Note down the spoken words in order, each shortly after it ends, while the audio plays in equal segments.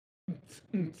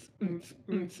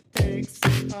Takes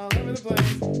all over the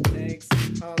place. Takes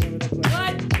all over the place.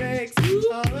 What? Takes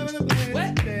all over the place.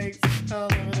 What? Takes all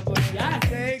over the place. Yes.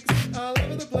 Takes all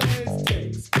over the place.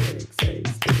 Takes all over the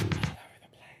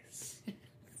place.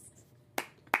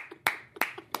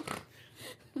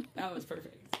 That was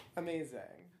perfect. Amazing.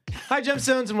 Hi,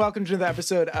 Gemstones, and welcome to the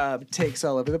episode of Takes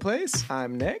All Over the Place.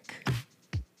 I'm Nick.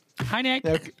 Hi, Nick.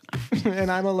 Okay.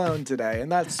 And I'm alone today,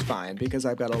 and that's fine because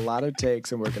I've got a lot of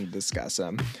takes and we're going to discuss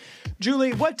them.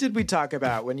 Julie, what did we talk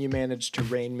about when you managed to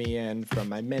rein me in from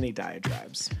my many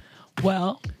diatribes?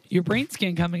 Well, your brain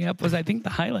scan coming up was, I think,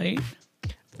 the highlight.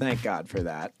 Thank God for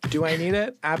that. Do I need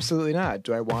it? Absolutely not.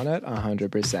 Do I want it?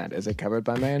 100%. Is it covered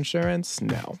by my insurance?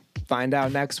 No. Find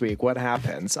out next week what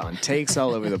happens on Takes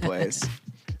All Over the Place.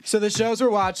 So the shows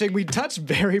we're watching, we touched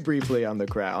very briefly on The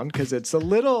Crown because it's a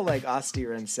little like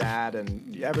austere and sad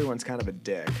and everyone's kind of a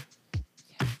dick.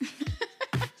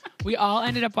 We all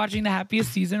ended up watching the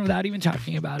happiest season without even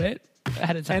talking about it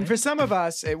ahead of time. And for some of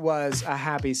us, it was a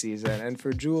happy season. And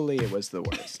for Julie, it was the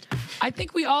worst. I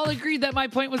think we all agreed that my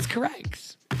point was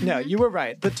correct. No, you were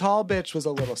right. The tall bitch was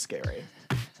a little scary.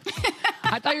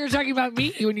 I thought you were talking about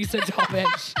me when you said tall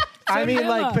bitch. I mean, Emma.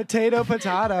 like, potato,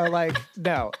 like,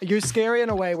 no. You're scary in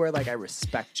a way where, like, I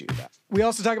respect you, though. We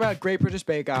also talk about Great British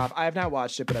Bake Off. I have not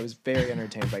watched it, but I was very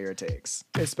entertained by your takes,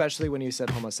 especially when you said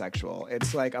homosexual.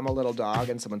 It's like I'm a little dog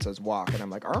and someone says walk, and I'm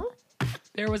like,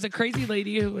 There was a crazy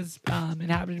lady who was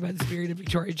inhabited by the spirit of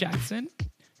Victoria Jackson,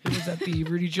 who was at the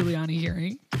Rudy Giuliani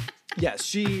hearing. Yes,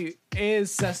 she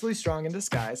is Cecily Strong in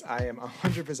disguise. I am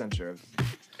 100% sure of.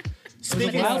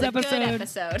 Speaking wild Good episode.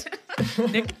 episode.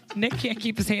 Nick can't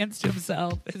keep his hands to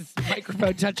himself. His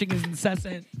microphone touching is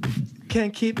incessant.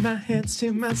 Can't keep my hands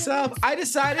to myself. I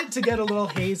decided to get a little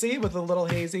hazy with a little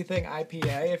hazy thing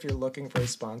IPA. If you're looking for a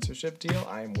sponsorship deal,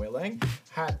 I am willing.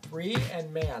 Had 3,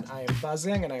 and man, I am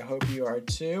buzzing, and I hope you are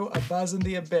too. A buzz in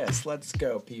the abyss. Let's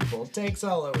go, people. Takes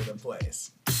all over the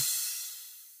place.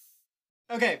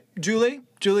 Okay, Julie.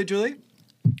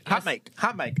 Hot mic.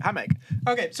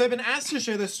 Okay, so I've been asked to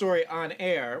share this story on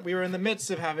air. We were in the midst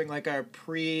of having like our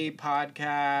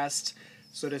pre-podcast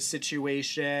sort of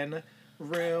situation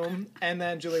room, and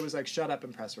then Julie was like, shut up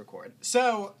and press record.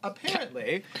 So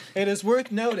apparently, it is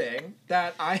worth noting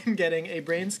that I am getting a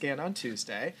brain scan on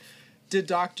Tuesday. Did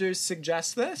doctors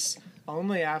suggest this?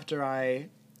 Only after I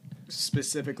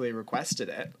specifically requested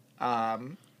it.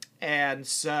 And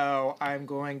so I'm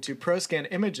going to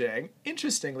ProScan Imaging,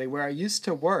 interestingly, where I used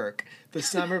to work the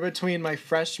summer between my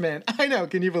freshman. I know,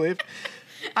 can you believe?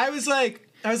 I was like,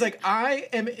 I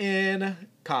am in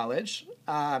college,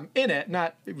 in it,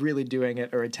 not really doing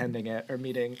it or attending it or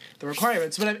meeting the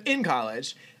requirements, but I'm in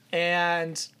college,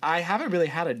 and I haven't really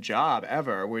had a job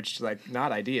ever, which, like,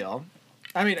 not ideal.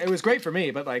 I mean, it was great for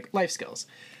me, but, like, life skills.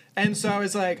 And so I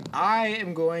was like, I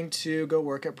am going to go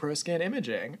work at ProScan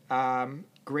Imaging.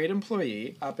 Great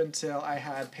employee up until I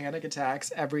had panic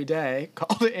attacks every day,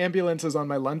 called ambulances on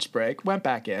my lunch break, went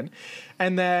back in,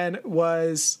 and then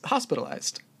was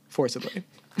hospitalized forcibly.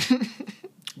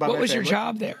 What was your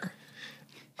job there?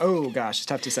 Oh gosh, it's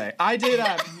tough to say. I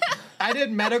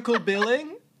did medical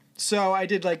billing, so I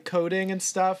did like coding and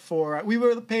stuff for. We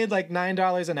were paid like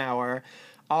 $9 an hour,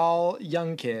 all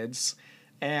young kids.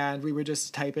 And we were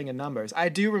just typing in numbers. I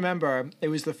do remember it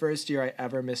was the first year I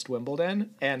ever missed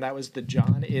Wimbledon, and that was the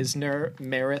John Isner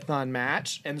marathon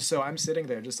match. And so I'm sitting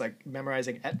there just like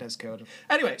memorizing Aetna's code.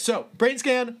 Anyway, so brain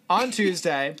scan on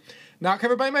Tuesday, not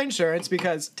covered by my insurance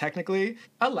because technically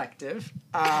elective.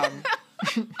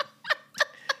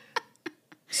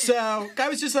 So I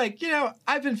was just like,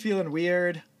 I've been feeling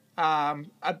weird.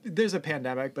 There's a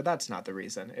pandemic, but that's not the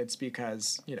reason. It's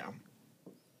because,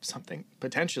 something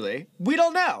potentially. We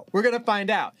don't know. We're going to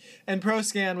find out. And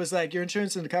ProScan was like, your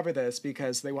insurance didn't cover this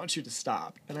because they want you to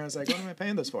stop. And I was like, what am I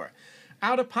paying this for?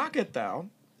 Out of pocket, though,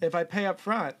 if I pay up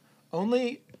front,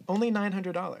 only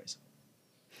 $900.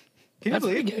 Can you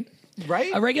believe it? Right?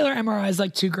 A regular MRI is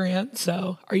like $2,000.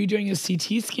 So are you doing a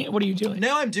CT scan? What are you doing?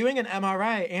 No, I'm doing an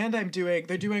MRI, and they're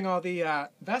doing all the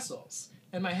vessels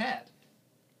in my head.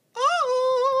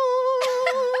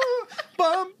 Oh,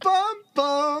 bum, bum,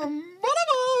 bum.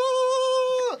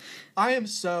 I am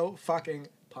so fucking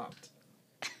pumped.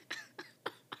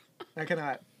 I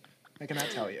cannot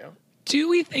tell you. Do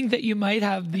we think that you might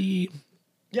have the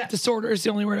Yes. disorder is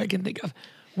the only word I can think of,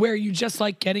 where you just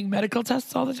like getting medical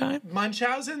tests all the time?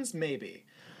 Munchausen's, maybe.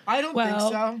 I don't think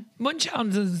so.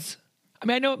 Munchausen's,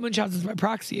 I know what Munchausen's by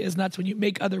proxy is, and that's when you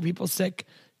make other people sick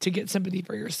to get sympathy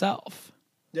for yourself.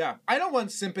 Yeah. I don't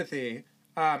want sympathy.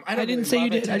 I didn't really say you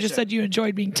love did. I just attention. said you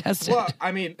enjoyed being tested. Well,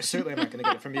 certainly I'm not going to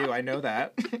get it from you. I know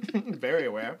that. Very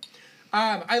aware.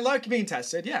 I like being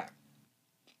tested, yeah.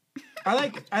 I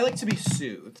like to be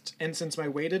soothed, and since my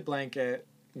weighted blanket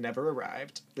never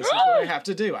arrived, this is what I have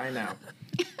to do. I know.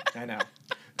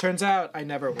 Turns out I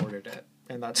never ordered it,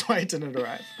 and that's why it didn't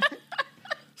arrive.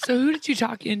 So who did you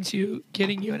talk into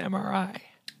getting you an MRI?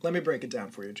 Let me break it down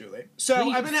for you, Julie. So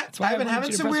Please. I've been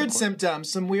having some weird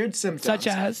symptoms.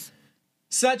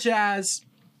 Such as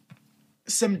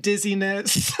some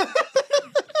dizziness.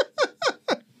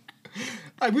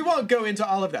 We won't go into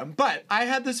all of them, but I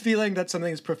had this feeling that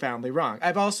something is profoundly wrong.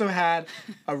 I've also had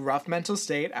a rough mental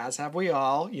state, as have we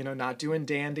all, not doing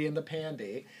dandy in the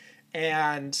pandy.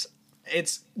 And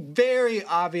it's very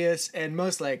obvious and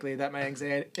most likely that my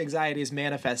anxiety is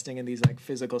manifesting in these like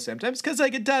physical symptoms, because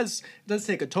like it does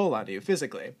take a toll on you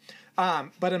physically.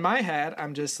 But in my head,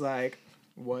 I'm just like,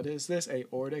 what is this?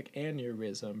 Aortic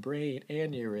aneurysm, brain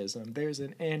aneurysm, there's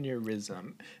an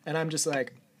aneurysm. And I'm just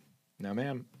like, no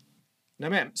ma'am.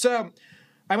 So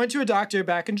I went to a doctor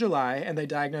back in July and they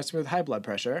diagnosed me with high blood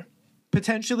pressure,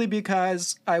 potentially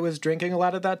because I was drinking a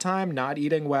lot at that time, not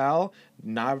eating well,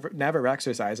 never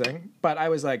exercising. But I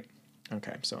was like,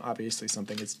 okay, so obviously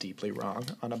something is deeply wrong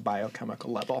on a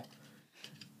biochemical level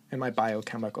in my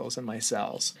biochemicals and my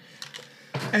cells.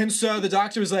 And so the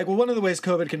doctor was like, well, one of the ways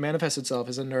COVID can manifest itself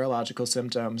is in neurological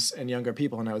symptoms in younger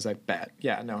people. And I was like, bet.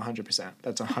 Yeah, no, 100%.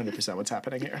 That's 100% what's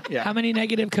happening here. Yeah. How many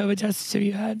negative COVID tests have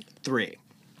you had? 3.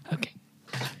 Okay.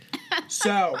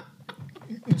 So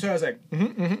I was like,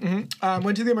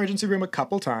 went to the emergency room a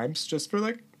couple times just for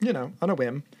like, on a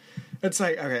whim. It's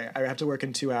like, okay, I have to work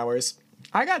in 2 hours.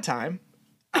 I got time.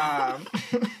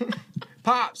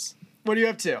 Pops, what are you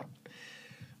up to?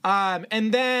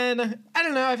 And then, I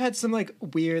don't know, I've had some like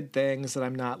weird things that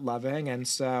I'm not loving. And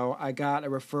so I got a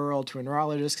referral to a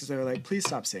neurologist because they were like, please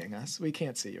stop seeing us. We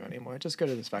can't see you anymore. Just go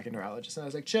to this fucking neurologist. And I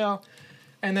was like, chill.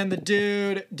 And then the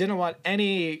dude didn't want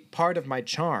any part of my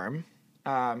charm,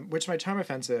 which my charm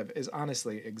offensive is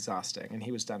honestly exhausting. And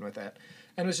he was done with it.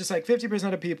 And it was just like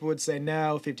 50% of people would say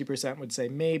no, 50% would say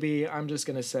maybe. I'm just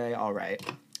going to say, all right.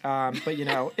 But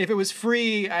if it was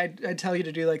free, I'd tell you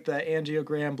to do like the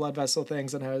angiogram, blood vessel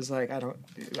things, and I was like, I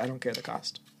don't care the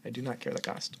cost. I do not care the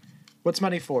cost. What's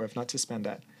money for if not to spend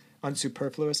it on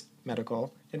superfluous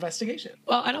medical investigation?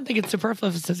 Well, I don't think it's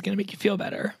superfluous. It's going to make you feel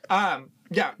better.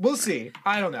 Yeah, we'll see.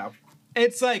 I don't know.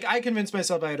 It's like I convinced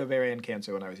myself I had ovarian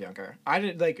cancer when I was younger. I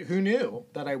didn't who knew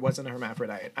that I wasn't a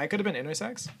hermaphrodite? I could have been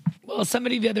intersex. Well,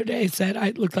 somebody the other day said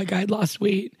I looked like I had lost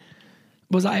weight.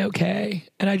 Was I okay?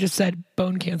 And I just said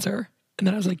bone cancer. And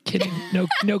then I was like, kidding, no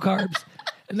carbs.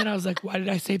 And then I was like, why did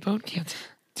I say bone cancer?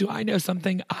 Do I know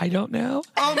something I don't know?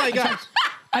 Oh my God.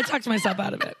 I talked myself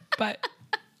out of it, but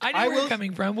I know where you're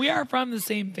coming from. We are from the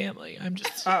same family. I'm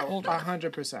just older.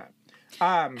 100%.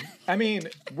 I mean,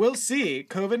 we'll see.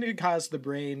 COVID can cause the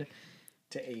brain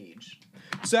to age.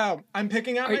 So I'm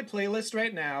picking out my playlist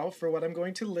right now for what I'm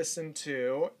going to listen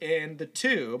to in the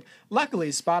tube. Luckily,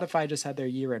 Spotify just had their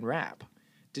year-end wrap.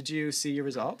 Did you see your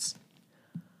results?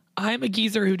 I'm a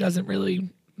geezer who doesn't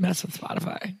really mess with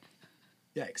Spotify.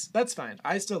 Yikes. That's fine.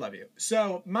 I still love you.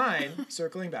 So mine,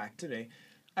 circling back to me,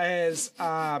 is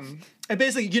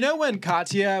basically, when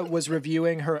Katya was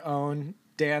reviewing her own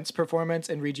dance performance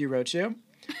in Riji Rochu,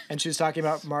 and she was talking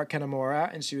about Mark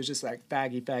Kanamura, and she was just like,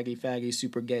 faggy, faggy, faggy,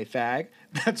 super gay fag.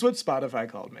 That's what Spotify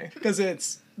called me. Because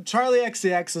it's Charlie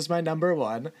XCX is my number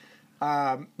 1.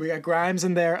 We got Grimes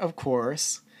in there, of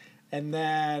course. And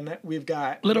then we've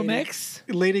got Little Mix?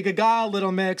 Lady Gaga,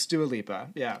 Little Mix, Dua Lipa.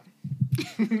 Yeah.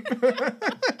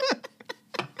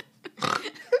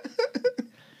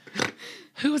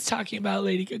 Who was talking about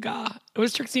Lady Gaga? It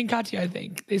was Trixie and Katya, I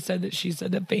think. They said that she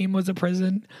said that fame was a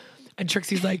prison. And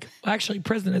Trixie's like, well, actually,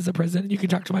 prison is a prison. You can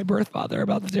talk to my birth father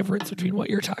about the difference between what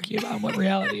you're talking about and what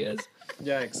reality is.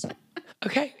 Yikes.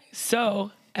 Okay,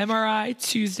 so MRI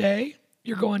Tuesday.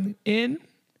 You're going in.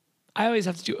 I always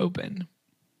have to do open.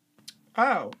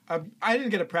 Oh, I didn't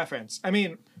get a preference. I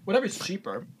mean, whatever's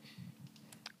cheaper.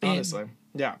 Honestly.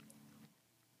 Yeah.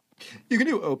 You can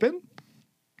do open?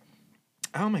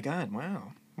 Oh my God.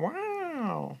 Wow.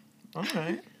 All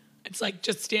right. It's like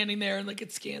just standing there and like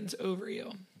it scans over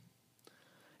you.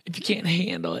 If you can't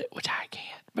handle it, which I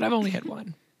can't, but I've only had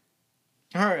one.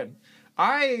 All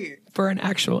right. For an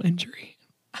actual injury.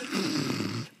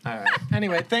 All right.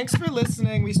 Anyway, thanks for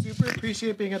listening. We super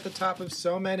appreciate being at the top of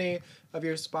so many of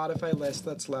your Spotify lists.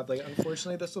 That's lovely.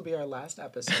 Unfortunately, this will be our last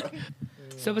episode.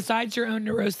 So besides your own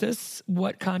neurosis,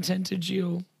 what content did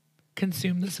you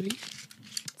consume this week?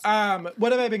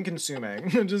 What have I been consuming?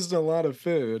 Just a lot of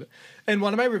food. And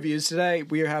one of my reviews today,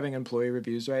 we are having employee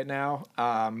reviews right now.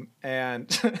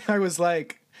 And I was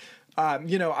like,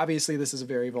 obviously this is a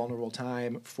very vulnerable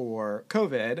time for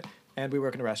COVID. and we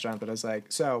work in a restaurant, but I was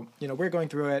like, so, we're going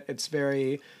through it. It's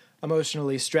very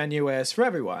emotionally strenuous for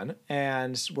everyone,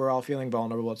 and we're all feeling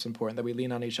vulnerable. It's important that we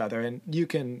lean on each other, and you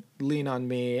can lean on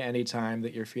me anytime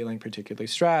that you're feeling particularly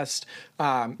stressed.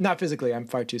 Not physically, I'm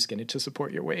far too skinny to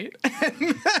support your weight.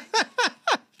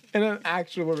 In an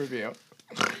actual review.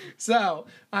 So,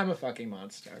 I'm a fucking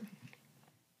monster.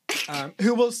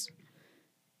 Who will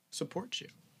support you?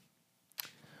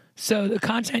 So the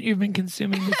content you've been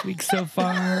consuming this week so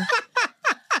far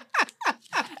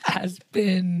has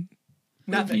been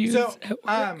nothing. reviews So,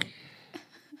 at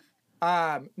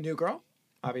work. New Girl,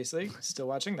 obviously, still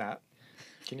watching that.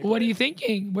 What are you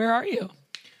thinking? Where are you?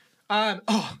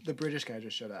 The British guy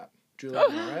just showed up.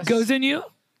 Julian Norris Goes in you?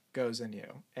 goes in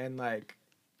you, and like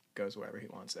goes wherever he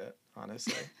wants it,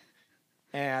 honestly.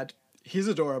 And he's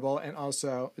adorable, and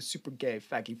also super gay,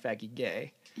 faggy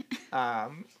gay.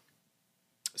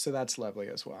 So that's lovely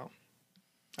as well.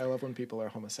 I love when people are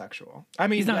homosexual. I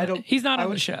mean, He's not on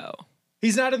the show.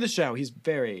 He's not in the show. He's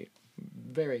very,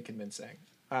 very convincing.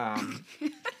 But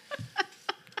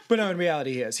no, in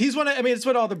reality, he is. He's it's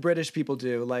what all the British people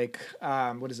do. Like,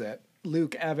 what is it?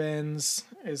 Luke Evans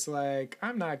is like,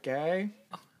 I'm not gay.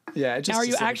 Yeah. It just Now, are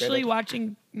you actually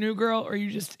watching New Girl, or are you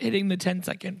just hitting the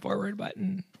 10-second forward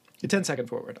button? The 10-second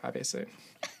forward, obviously.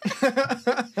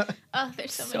 Oh,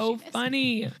 there's so So much.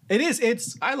 funny. It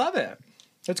is. I love it.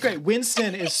 It's great.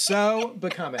 Winston is so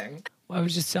becoming. Well, I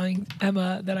was just telling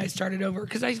Emma that I started over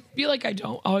because I feel like I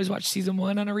don't always watch season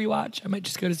 1 on a rewatch. I might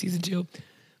just go to season 2.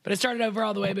 But I started over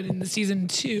all the way, but in the season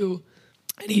 2,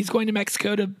 and he's going to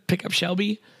Mexico to pick up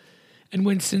Shelby, and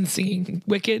Winston's singing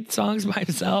Wicked songs by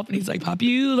himself, and he's like,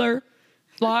 popular,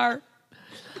 lar,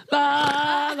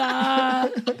 la, la.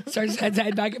 Starts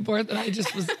head back and forth, and I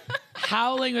just was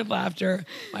howling with laughter.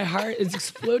 My heart is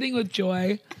exploding with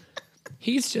joy.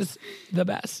 He's just the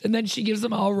best. And then she gives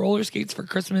them all roller skates for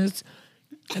Christmas,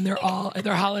 and they're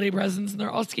holiday presents, and they're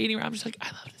all skating around. I'm just like,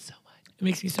 I love it so much. It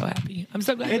makes me so happy. I'm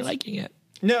so glad you're liking it.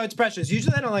 No, it's precious.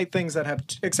 Usually I don't like things that have,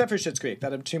 except for Schitt's Creek,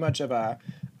 that have too much of a...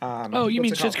 Oh, you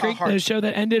mean Schitt's Creek, the show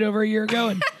that ended over a year ago,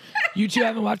 and you two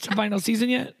haven't watched the final season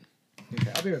yet?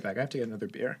 Okay, I'll be right back. I have to get another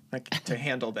beer to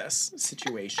handle this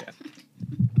situation.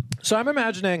 So I'm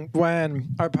imagining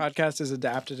when our podcast is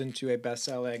adapted into a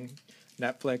best-selling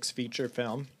Netflix feature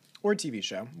film or TV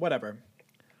show, whatever,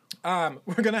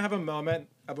 we're going to have a moment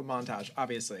of a montage,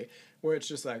 obviously, where it's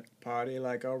just like, party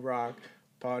like a rock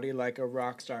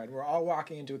star. And we're all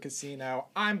walking into a casino.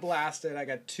 I'm blasted. I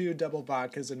got 2 double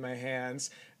vodkas in my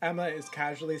hands. Emma is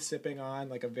casually sipping on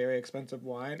like a very expensive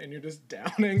wine, and you're just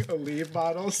downing Aleve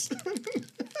bottles.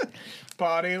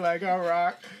 Party like a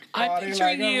rock. I'm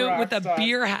picturing you with a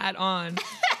beer hat on,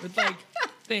 with like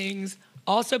things.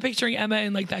 Also picturing Emma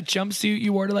in like that jumpsuit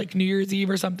you wore to like New Year's Eve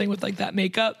or something with like that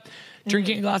makeup,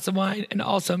 drinking a glass of wine, and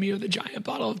also me with a giant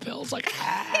bottle of pills. Like,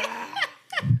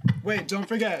 Wait, don't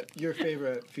forget your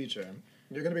favorite feature.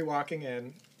 You're going to be walking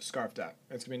in scarfed up.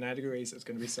 It's going to be 9 degrees. It's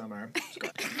going to be summer.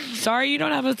 sorry you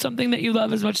don't have something that you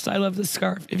love as much as I love this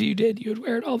scarf. If you did, you would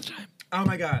wear it all the time. Oh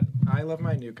my God. I love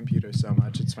my new computer so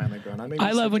much. It's finally grown on me.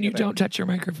 I love when you don't touch your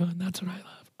microphone. That's what I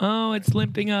love. Oh, it's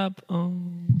limping up. Oh.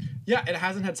 Yeah, it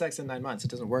hasn't had sex in 9 months. It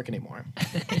doesn't work anymore.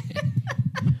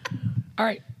 All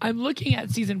right. I'm looking at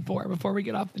season 4 before we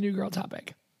get off the New Girl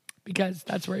topic, because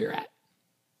that's where you're at.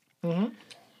 Mm-hmm.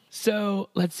 So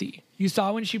let's see. You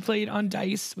saw when she played on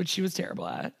Dice, which she was terrible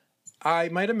at. I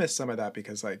might have missed some of that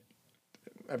because, like,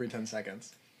 every 10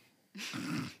 seconds.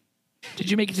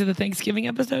 Did you make it to the Thanksgiving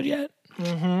episode yet?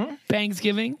 Mm-hmm.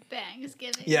 Thanksgiving?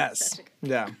 Thanksgiving. Yes.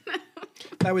 Yeah.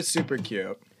 That was super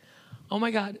cute. Oh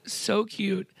my God, so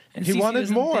cute. And He Cece wanted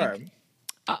doesn't more.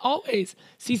 Always.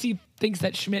 Cece thinks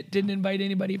that Schmidt didn't invite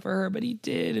anybody for her, but he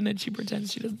did, and then she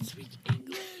pretends she doesn't speak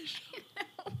English.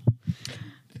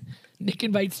 Nick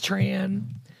invites Tran,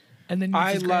 and then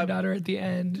his granddaughter at the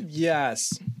end.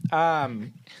 Yes. Have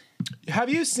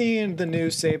you seen the new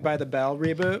Saved by the Bell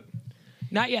reboot?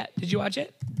 Not yet. Did you watch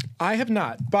it? I have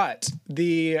not, but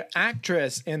the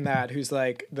actress in that, who's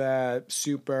like the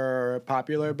super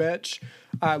popular bitch,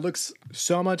 looks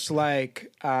so much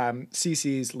like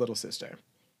Cece's little sister,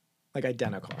 like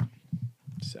identical.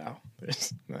 So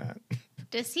there's that.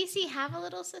 Does Cece have a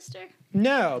little sister?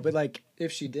 No, but like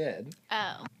if she did,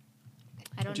 Oh.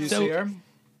 I don't do you know. see her?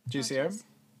 Do you see her?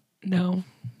 No.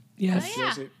 Yes. Oh,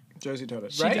 yeah. Josie told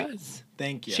us, She right? does.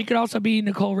 Thank you. She could also be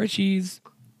Nicole Richie's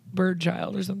bird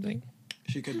child or something.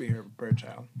 She could be her bird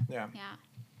child. Yeah. Yeah.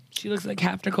 She looks like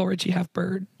half Nicole Richie, half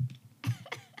bird.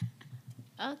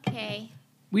 Okay.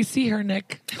 We see her,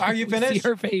 Nick. Are you We finished? see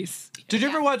her face. Did you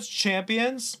ever watch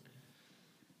Champions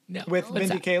No. with What's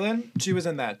Mindy that? Kaling? She was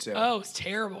in that too. Oh, it's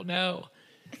terrible. No.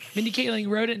 Mindy Kaling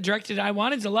wrote it and directed it. I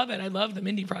wanted to love it. I love the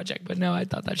Mindy Project, but no, I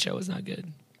thought that show was not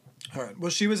good. All right.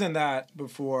 Well, she was in that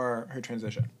before her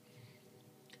transition.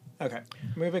 Okay,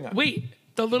 moving on. Wait,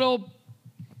 the little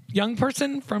young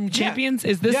person from Champions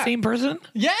is this same person?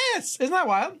 Yes! Isn't that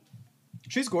wild?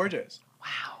 She's gorgeous.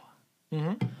 Wow.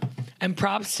 Mm-hmm. And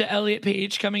props to Elliot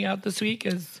Page coming out this week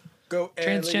as Go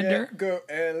transgender. Elliot, go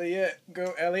Elliot,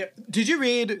 go Elliot. Did you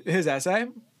read his essay?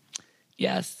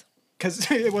 Yes.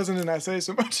 Because it wasn't an essay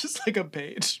so much as like a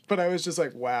page. But I was just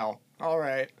like, wow, all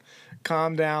right.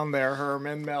 Calm down there,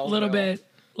 Herman Melville. A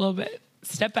little bit.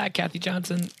 Step back, Kathy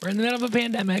Johnson. We're in the middle of a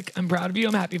pandemic. I'm proud of you.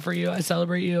 I'm happy for you. I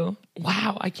celebrate you.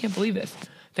 Wow, I can't believe this.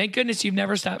 Thank goodness you've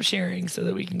never stopped sharing so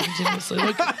that we can continuously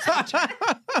look at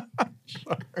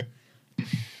this.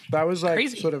 That was like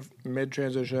Crazy. sort of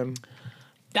mid-transition.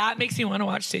 That makes me want to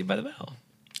watch Saved by the Bell.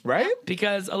 Right?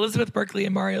 Because Elizabeth Berkley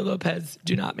and Mario Lopez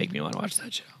do not make me want to watch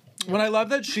that show. When I love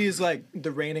that she's like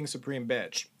the reigning supreme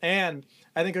bitch. And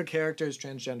I think her character is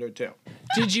transgender too.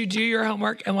 Did you do your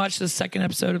homework and watch the second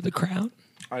episode of The Crown?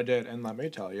 I did, and let me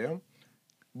tell you,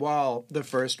 while the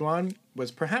first one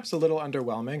was perhaps a little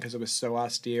underwhelming because it was so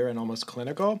austere and almost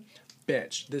clinical,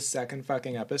 bitch, this second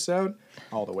fucking episode,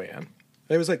 all the way in.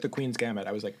 It was like the Queen's Gambit.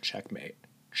 I was like, checkmate.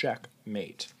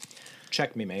 Checkmate.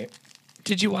 Check me, mate.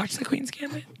 Did you watch The Queen's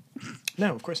Gambit?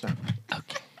 No, of course not.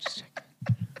 Okay. Just checking.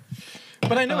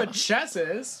 But I know what chess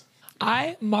is.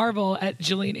 I marvel at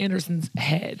Gillian Anderson's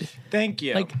head. Thank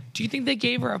you. Like, do you think they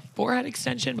gave her a forehead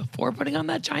extension before putting on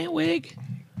that giant wig?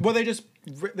 Well, I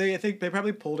think they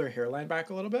probably pulled her hairline back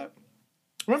a little bit.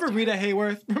 Remember Rita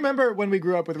Hayworth? Remember when we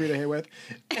grew up with Rita Hayworth?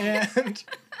 And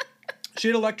she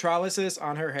had electrolysis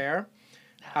on her hair,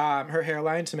 her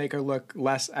hairline, to make her look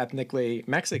less ethnically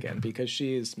Mexican because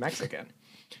she's Mexican.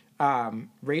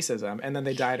 Racism. And then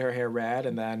they dyed her hair red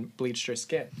and then bleached her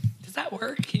skin. Does that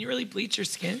work? Can you really bleach your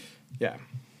skin? Yeah.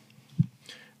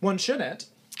 One shouldn't.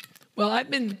 Well, I've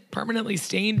been permanently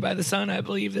stained by the sun, I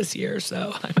believe, this year,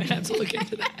 so I might have to look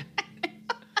into that.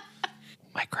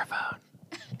 Microphone.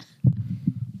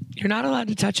 You're not allowed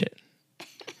to touch it.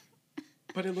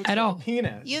 But it looks At like all. a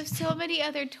penis. You have so many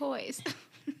other toys.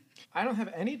 I don't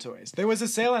have any toys. There was a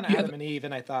sale on Adam and Eve,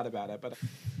 and I thought about it, but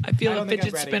I feel I a don't think I'm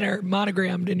fidget ready spinner yet.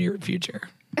 monogrammed in your future.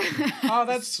 oh,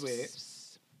 that's sweet.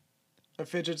 A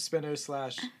fidget spinner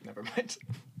 / never mind.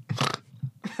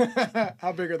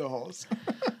 How big are the holes?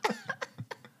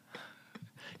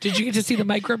 Did you get to see the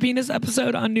micro penis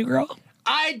episode on New Girl?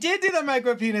 I did do the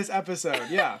micro penis episode.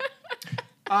 Yeah.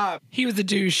 He was a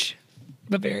douche,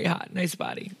 but very hot. Nice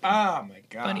body. Oh my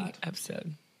god. Funny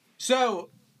episode. So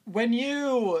when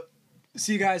you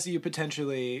see guys that you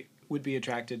potentially would be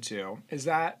attracted to, is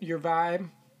that your vibe?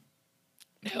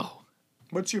 No.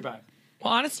 What's your vibe?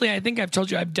 Well, honestly, I think I've told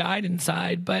you I've died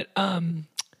inside, but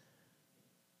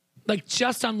like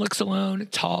just on looks alone,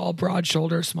 tall, broad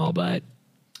shoulder, small butt.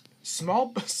 Small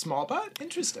butt?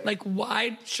 Interesting. Like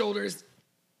wide shoulders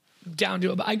down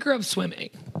to a butt. I grew up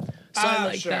swimming. So I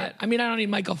like sure. that. I mean, I don't need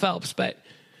Michael Phelps, but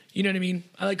you know what I mean?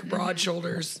 I like broad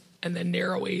shoulders and then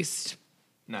narrow waist.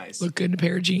 Nice. Look good in a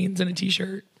pair of jeans and a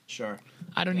t-shirt. Sure.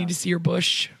 I don't need to see your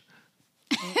bush.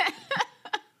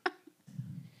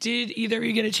 Did either of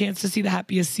you get a chance to see The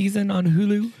Happiest Season on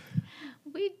Hulu?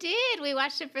 We did. We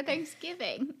watched it for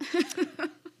Thanksgiving.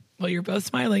 Well, you're both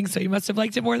smiling, so you must have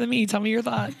liked it more than me. Tell me your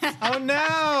thoughts. Oh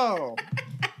no.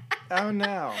 Oh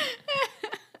no.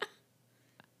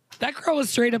 That girl was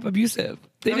straight up abusive.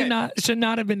 They Okay. should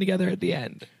not have been together at the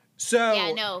end. So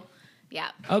Yeah, no.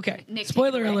 Yeah. Okay. Nick,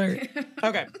 Spoiler take it away. alert.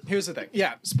 Okay, here's the thing.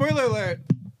 Yeah, spoiler alert.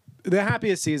 The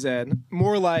Happiest Season,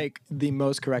 more like the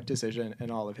most correct decision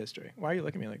in all of history. Why are you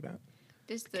looking at me like that?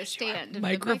 This is the stand. of the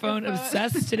Microphone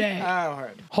obsessed today. Oh,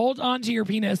 hard. Hold on to your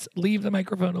penis. Leave the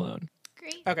microphone alone.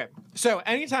 Great. Okay, so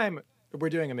anytime, we're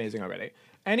doing amazing already.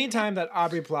 Anytime that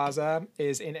Aubrey Plaza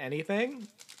is in anything,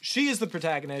 she is the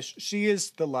protagonist, she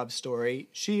is the love story,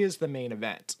 she is the main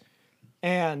event.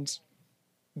 And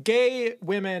gay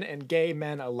women and gay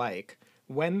men alike,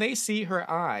 when they see her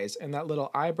eyes and that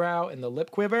little eyebrow and the lip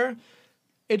quiver,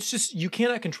 it's just, you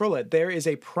cannot control it. There is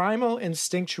a primal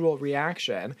instinctual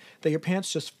reaction that your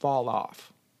pants just fall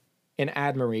off in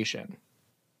admiration.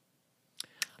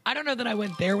 I don't know that I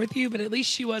went there with you, but at least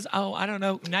she was,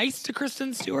 nice to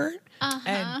Kristen Stewart.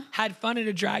 And had fun at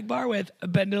a drag bar with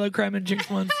Ben de la Creme and Jinx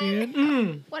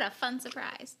Monsoon. What a fun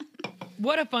surprise.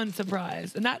 What a fun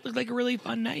surprise. And that looked like a really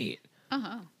fun night.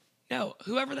 No,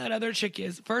 whoever that other chick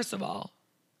is, first of all,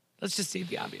 let's just state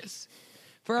the obvious.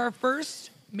 For our first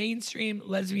mainstream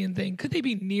lesbian thing, could they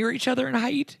be near each other in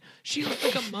height? She looked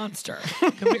like a monster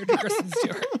compared to Kristen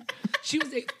Stewart. She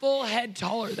was a full head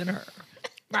taller than her.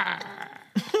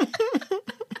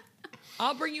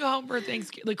 I'll bring you home for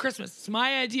Thanksgiving, like Christmas. It's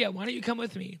my idea. Why don't you come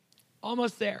with me?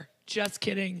 Almost there. Just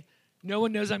kidding. No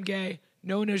one knows I'm gay.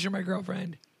 No one knows you're my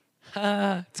girlfriend.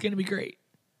 It's going to be great.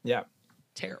 Yeah.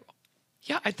 Terrible.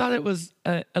 Yeah, I thought it was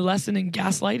a lesson in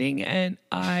gaslighting, and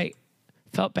I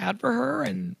felt bad for her.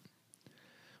 And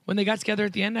when they got together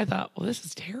at the end, I thought, well, this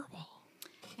is terrible.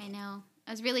 I know.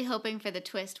 I was really hoping for the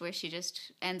twist where she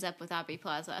just ends up with Aubrey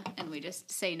Plaza and we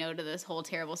just say no to this whole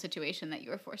terrible situation that you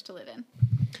were forced to live in.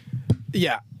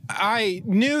 Yeah. I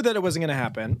knew that it wasn't going to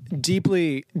happen.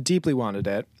 Deeply, deeply wanted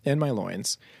it in my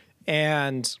loins.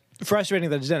 And frustrating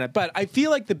that it didn't. But I feel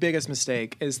like the biggest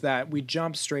mistake is that we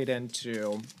jump straight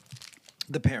into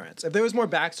the parents. If there was more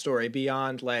backstory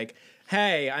beyond like,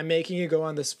 hey, I'm making you go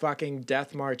on this fucking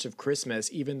death march of Christmas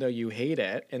even though you hate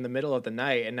it in the middle of the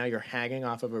night and now you're hanging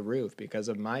off of a roof because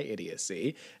of my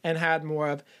idiocy, and had more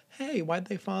of, hey, why'd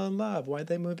they fall in love? Why'd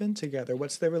they move in together?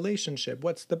 What's their relationship?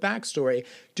 What's the backstory?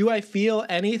 Do I feel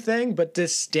anything but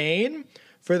disdain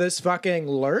for this fucking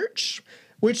lurch?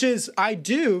 Which is, I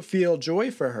do feel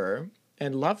joy for her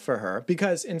and love for her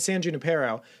because in San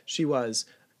Junipero, she was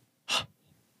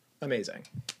amazing.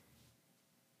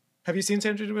 Have you seen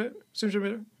San Junipero?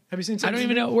 Have you seen San I don't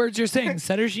even know what words you're saying.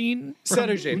 Cettergine?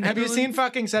 Cettergine. Have you seen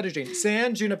fucking Cettergine?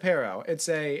 San Junipero. It's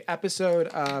a episode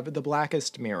of The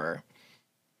Blackest Mirror.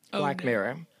 Black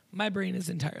Mirror. My brain is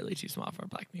entirely too small for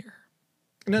Black Mirror.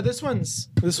 No, this one's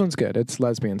good. It's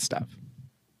lesbian stuff.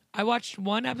 I watched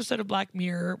one episode of Black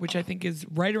Mirror, which I think is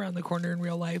right around the corner in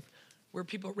real life, where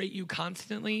people rate you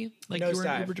constantly, like you were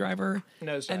an Uber driver,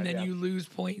 and then you lose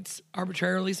points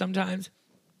arbitrarily sometimes,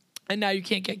 and now you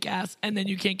can't get gas, and then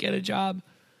you can't get a job.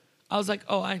 I was like,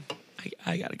 oh, I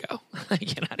gotta go. I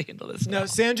cannot handle this. No,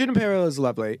 San Junipero is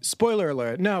lovely. Spoiler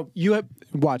alert. No,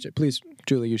 watch it, please,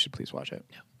 Julie. You should please watch it.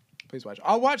 No. Please watch it.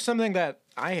 I'll watch something that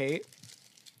I hate.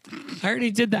 I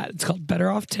already did that. It's called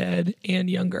Better Off Ted and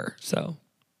Younger. So.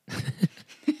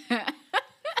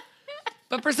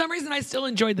 But for some reason, I still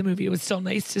enjoyed the movie. It was still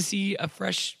nice to see a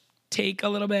fresh take a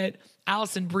little bit.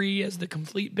 Alison Brie as the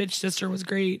complete bitch sister was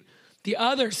great. The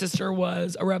other sister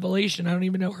was a revelation. I don't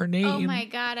even know her name. Oh my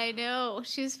God, I know.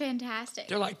 She's fantastic.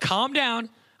 They're like, calm down.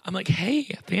 I'm like, hey,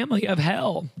 family of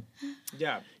hell.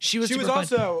 Yeah. She was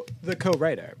also the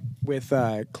co-writer with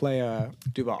Clea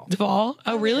Duvall. Duvall?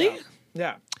 Oh, really?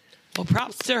 Yeah. Well,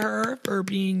 props to her for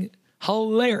being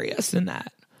hilarious in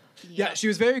that. Yeah, she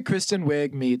was very Kristen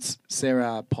Wiig meets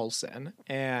Sarah Paulson,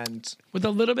 and with a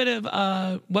little bit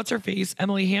of what's her face,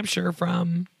 Emily Hampshire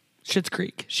from Schitt's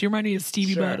Creek. She reminded me of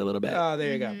Stevie Budd a little bit. Oh,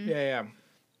 there you go.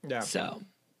 Yeah. So,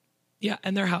 yeah,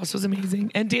 and their house was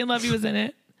amazing, and Dan Levy was in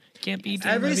it. Can't beat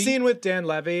Dan Every Levy. scene with Dan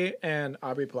Levy and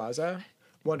Aubrey Plaza,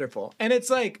 wonderful. And it's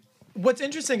like, what's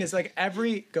interesting is like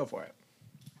go for it.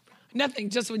 Nothing.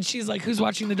 Just when she's like, "Who's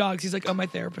watching the dogs?" He's like, "Oh, my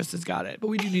therapist has got it." But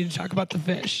we do need to talk about the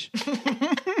fish.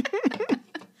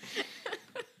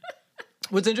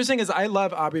 What's interesting is I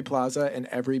love Aubrey Plaza in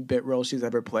every bit role she's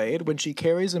ever played. When she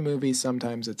carries a movie,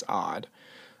 sometimes it's odd,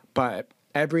 but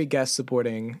every guest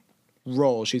supporting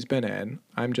role she's been in,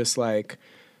 I'm just like,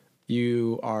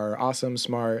 you are awesome,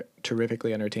 smart,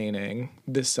 terrifically entertaining.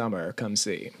 This summer, come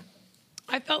see.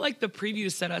 I felt like the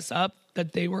preview set us up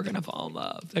that they were going to fall in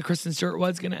love, that Kristen Stewart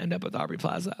was going to end up with Aubrey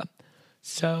Plaza.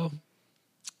 So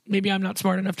maybe I'm not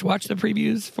smart enough to watch the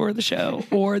previews for the show,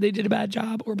 or they did a bad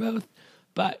job, or both.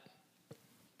 But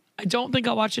I don't think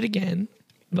I'll watch it again,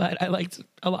 but I liked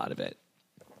a lot of it.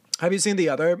 Have you seen the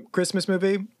other Christmas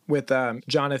movie with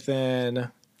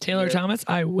Jonathan Taylor Thomas?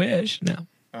 I wish. No.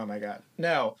 Oh my God.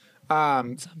 No.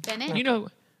 Bennett? You know,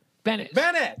 Bennett.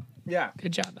 Yeah.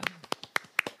 Good job, Bennett.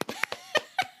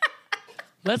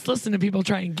 Let's listen to people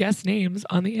try and guess names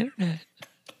on the internet.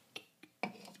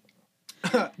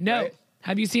 No. Right?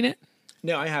 Have you seen it?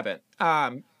 No, I haven't.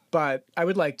 But I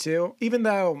would like to, even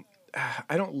though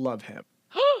I don't love him.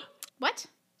 What?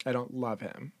 I don't love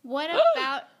him. What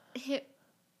about him?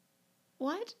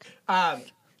 What? I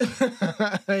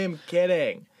am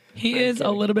kidding. He is a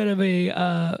little bit of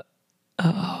a,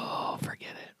 forget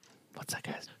it. What's that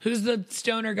guy's? Who's the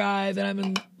stoner guy that I'm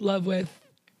in love with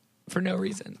for no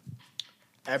reason?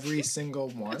 Every single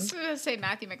one. I was going to say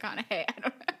Matthew McConaughey. I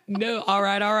don't know. No, all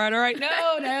right.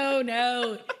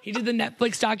 No. He did the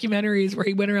Netflix documentaries where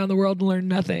he went around the world and learned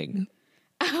nothing.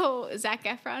 Oh, Zac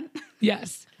Efron?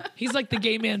 Yes. He's like the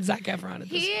gay man Zac Efron at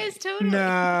this He point. is totally.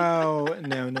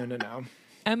 No.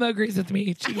 Emma agrees with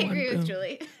me. I agree with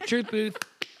Julie. Truth Booth.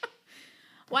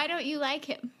 Why don't you like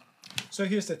him? So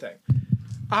here's the thing.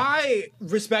 I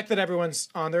respect that everyone's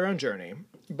on their own journey,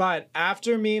 but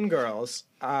after Mean Girls,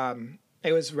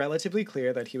 it was relatively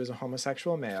clear that he was a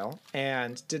homosexual male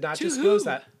and did not disclose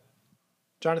that.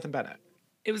 Jonathan Bennett.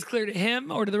 It was clear to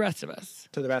him or to the rest of us?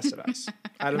 To the rest of us.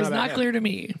 I don't It know was about not him. clear to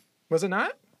me. Was it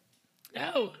not?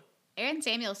 No. Aaron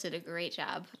Samuels did a great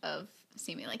job of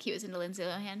seeming like he was into Lindsay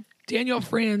Lohan. Daniel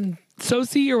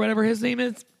Francosi or whatever his name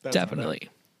is, That's definitely.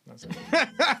 As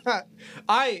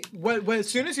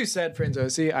soon as you said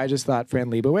Franzosi, I just thought Fran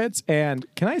Lebowitz. And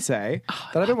can I say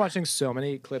that I've been watching so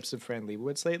many clips of Fran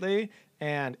Lebowitz lately,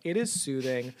 and it is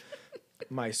soothing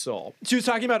my soul. She was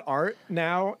talking about art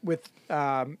now with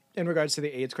in regards to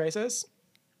the AIDS crisis,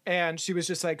 and she was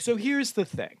just like, so here's the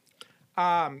thing.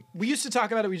 We used to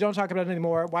talk about it. We don't talk about it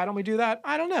anymore. Why don't we do that?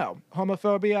 I don't know.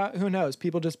 Homophobia, who knows?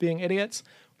 People just being idiots.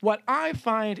 What I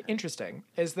find interesting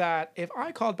is that if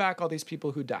I called back all these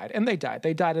people who died, and they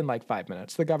died in like 5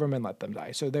 minutes. The government let them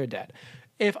die, so they're dead.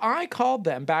 If I called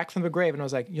them back from the grave and I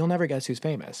was like, you'll never guess who's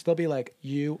famous, they'll be like,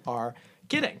 you are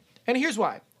kidding. And here's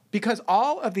why. Because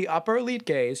all of the upper elite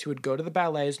gays who would go to the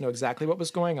ballets, know exactly what was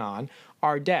going on,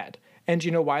 are dead. And you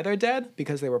know why they're dead?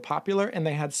 Because they were popular and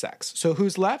they had sex. So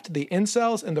who's left? The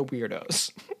incels and the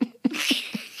weirdos.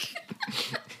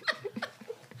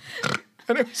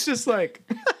 And it was just like...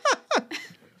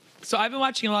 So I've been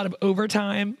watching a lot of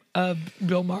Overtime of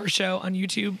Bill Maher show on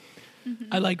YouTube.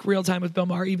 I like Real Time with Bill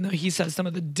Maher, even though he says some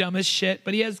of the dumbest shit,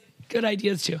 but he has good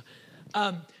ideas too.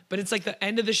 But it's like the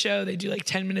end of the show. They do like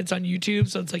 10 minutes on YouTube.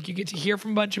 So it's like you get to hear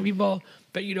from a bunch of people,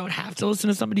 but you don't have to listen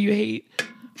to somebody you hate.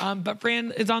 But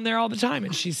Fran is on there all the time,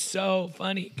 and she's so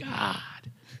funny. God.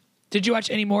 Did you watch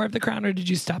any more of The Crown, or did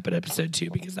you stop at episode 2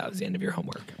 because that was the end of your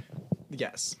homework?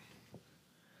 Yes.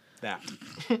 That.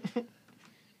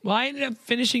 Well, I ended up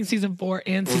finishing season 4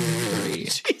 and season 3.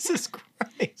 Jesus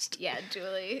Christ. Yeah,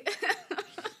 Julie.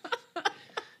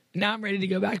 Now I'm ready to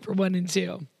go back for 1 and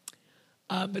 2.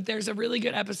 But there's a really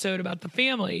good episode about the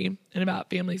family and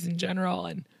about families in general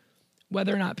and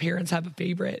whether or not parents have a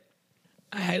favorite.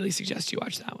 I highly suggest you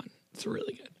watch that one. It's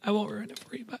really good. I won't ruin it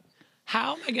for you, but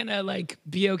how am I going to like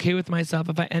be okay with myself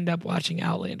if I end up watching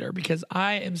Outlander? Because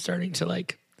I am starting to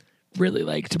like really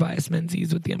like Tobias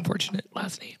Menzies with the unfortunate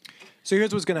last name. So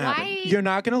here's what's going to happen. Why You're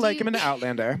not going to like do him in you-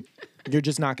 Outlander. You're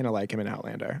just not going to like him in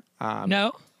Outlander.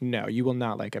 No? No, you will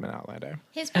not like him in Outlander.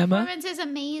 His Emma? performance is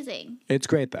amazing. It's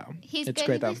great, though. He's it's good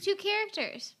great, with though. his two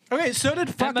characters. Okay, so did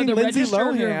Emma, fucking the Lindsay register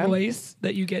of your Lohan. voice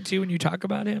that you get to when you talk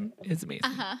about him is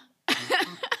amazing.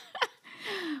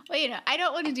 Well, you know, I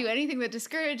don't want to do anything that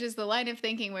discourages the line of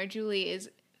thinking where Julie is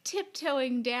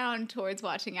tiptoeing down towards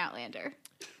watching Outlander.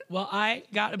 Well, I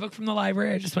got a book from the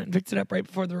library. I just went and picked it up right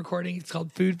before the recording. It's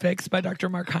called Food Fix by Dr.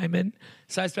 Mark Hyman.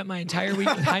 So I spent my entire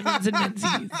week with Hymans and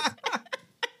Menzies.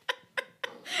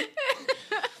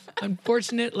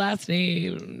 Unfortunate last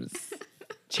names.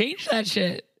 Change that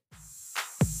shit.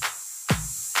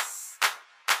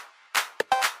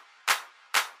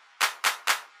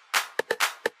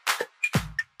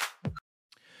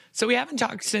 So we haven't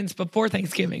talked since before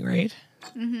Thanksgiving, right?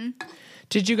 Mm-hmm.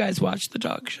 Did you guys watch the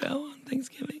dog show on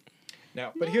Thanksgiving?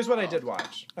 No, but here's what I did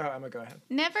watch. Oh, Emma, go ahead.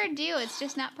 Never do. It's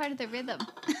just not part of the rhythm.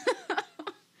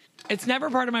 It's never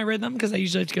part of my rhythm because I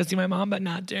usually have to go see my mom, but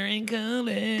not during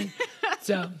COVID.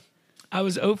 So I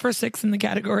was 0 for 6 in the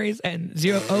categories and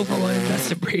 0 for 1 in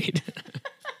best of breed.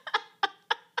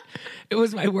 It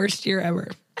was my worst year ever.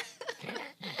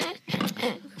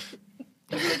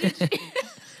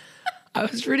 I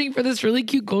was rooting for this really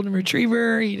cute golden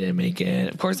retriever. He didn't make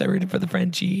it. Of course, I rooted for the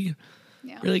Frenchie.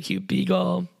 Yeah. Really cute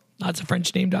beagle. Lots of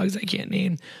French name dogs I can't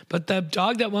name. But the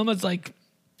dog that won was like,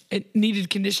 it needed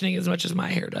conditioning as much as my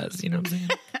hair does. You know what I'm saying?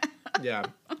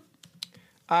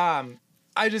 Yeah.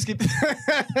 I just keep.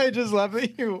 I just love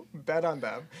that you bet on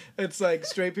them. It's like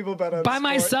straight people bet on By sport.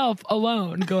 myself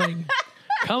alone going,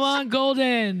 come on,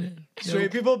 Golden.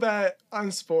 Straight people bet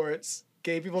on sports.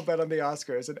 Gay people bet on the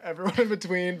Oscars, and everyone in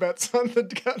between bets on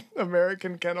the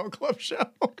American Kennel Club show.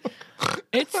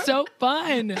 It's so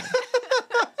fun.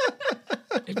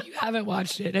 If you haven't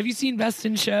watched it, have you seen Best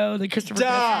in Show, the Christopher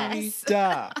Guest movie? Yes.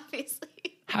 Duh. Obviously.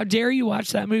 How dare you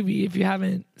watch that movie if you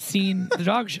haven't seen the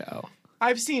dog show?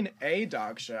 I've seen a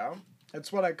dog show.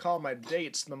 It's what I call my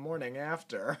dates the morning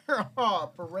after.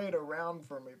 Oh, parade around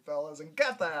for me, fellas, and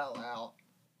get the hell out.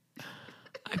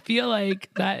 I feel like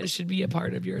that should be a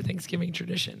part of your Thanksgiving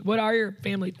tradition. What are your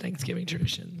family Thanksgiving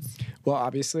traditions? Well,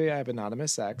 obviously, I have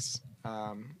anonymous sex.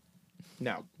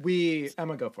 No,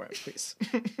 Emma, go for it, please.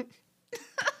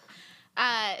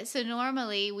 So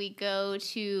normally we go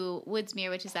to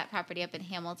Woodsmere, which is that property up in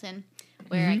Hamilton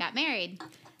where I got married.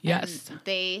 Yes. And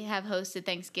they have hosted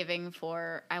Thanksgiving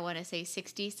for, I want to say,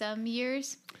 60-some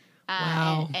years.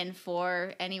 Wow. And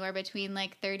for anywhere between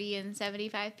like 30 and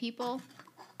 75 people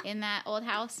in that old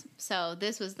house. So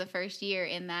this was the first year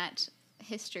in that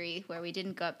history where we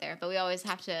didn't go up there. But we always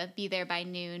have to be there by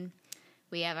noon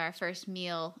we have our first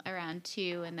meal around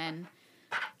 2, and then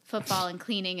football and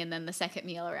cleaning, and then the second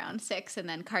meal around 6, and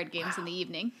then card games in the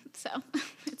evening. So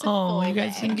it's a full you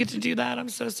guys day. didn't get to do that. I'm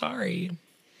so sorry.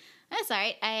 That's all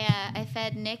right. I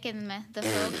fed Nick and the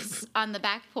folks on the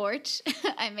back porch.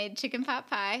 I made chicken pot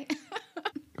pie.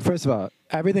 First of all,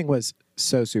 everything was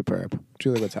so superb.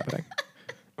 Julie, what's happening?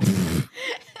 I'm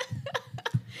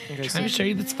trying to show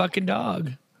you this fucking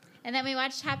dog. And then we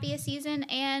watched Happiest Season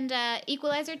and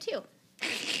Equalizer 2.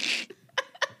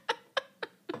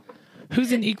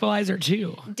 Who's in Equalizer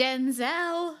 2?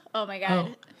 Denzel. Oh my God.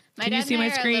 Oh. My Can you dad see and I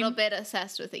my are screen? a little bit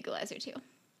obsessed with Equalizer 2.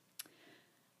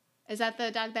 Is that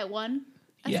the dog that won?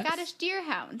 A Yes. Scottish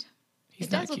deerhound. He's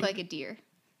It not does look cute. like a deer.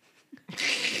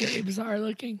 Very bizarre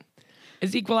looking.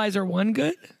 Is Equalizer 1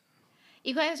 good?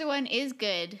 Equalizer 1 is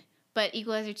good, but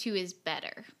Equalizer 2 is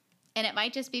better. And it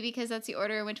might just be because that's the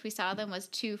order in which we saw them, was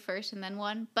 2 first and then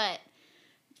 1. But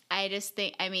I just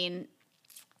think, I mean,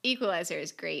 Equalizer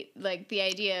is great. Like, the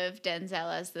idea of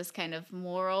Denzel as this kind of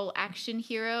moral action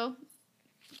hero,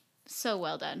 so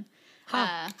well done.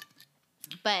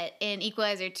 But in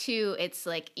Equalizer 2, it's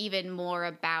like even more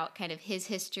about kind of his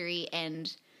history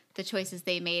and the choices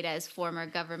they made as former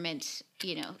government,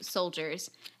 soldiers,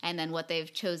 and then what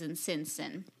they've chosen since.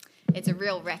 And it's a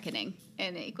real reckoning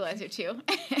in Equalizer 2.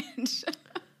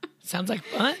 Sounds like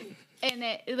fun. And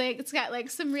it's got like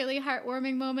some really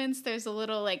heartwarming moments. There's a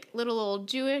little old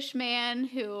Jewish man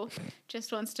who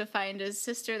just wants to find his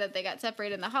sister that they got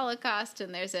separated in the Holocaust,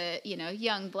 and there's a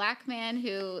young black man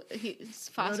who he's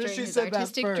fostering his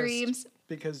artistic dreams.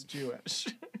 Because Jewish.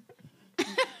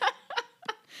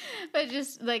 But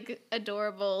just like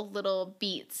adorable little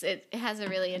beats. It has a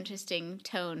really interesting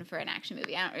tone for an action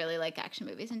movie. I don't really like action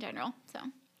movies in general,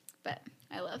 but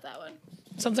I love that one.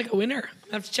 Sounds like a winner.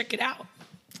 I have to check it out.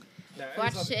 No,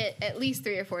 Watched it at least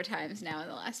 3 or 4 times now in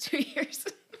the last 2 years.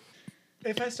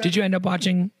 Did you end up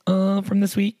watching from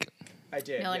this week? I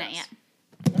did. No, yes. not yet.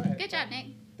 All right. Good job, Nick.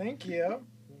 Thank you. I'm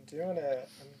doing it.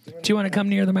 Do you want to come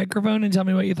near the microphone and tell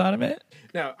me what you thought of it?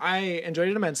 No, I enjoyed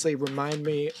it immensely. Remind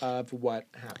me of what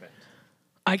happened.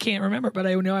 I can't remember, but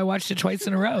I know I watched it twice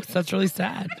in a row, so that's really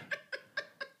sad.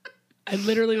 I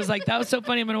literally was like, that was so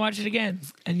funny, I'm going to watch it again.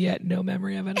 And yet, no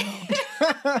memory of it at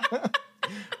all.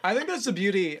 I think that's the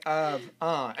beauty of,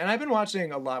 and I've been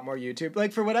watching a lot more YouTube,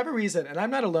 like for whatever reason, and I'm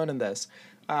not alone in this.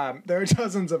 There are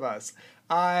dozens of us.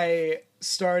 I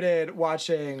started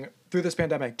watching, through this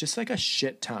pandemic, just like a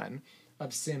shit ton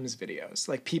of Sims videos.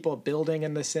 Like people building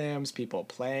in The Sims, people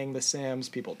playing The Sims,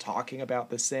 people talking about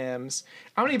The Sims.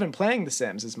 I don't even playing The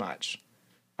Sims as much.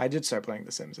 I did start playing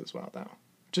The Sims as well, though.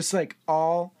 Just like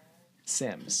all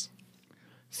Sims.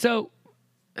 So,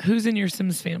 who's in your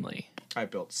Sims family? I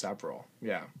built several,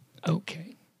 yeah.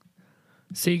 Okay.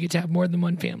 So you get to have more than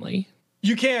one family.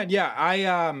 You can, yeah.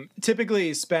 I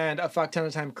typically spend a fuck ton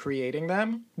of time creating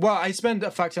them. Well, I spend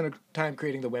a fuck ton of time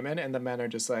creating the women, and the men are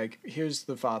just like, here's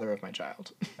the father of my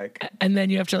child. Like, And then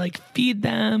you have to like feed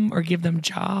them or give them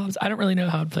jobs. I don't really know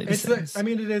how to play The Sims.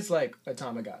 it is like a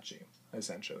Tamagotchi,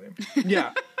 essentially.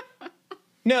 Yeah.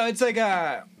 No, it's like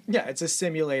it's a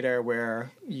simulator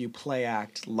where you play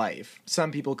act life.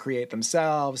 Some people create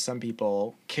themselves. Some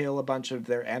people kill a bunch of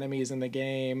their enemies in the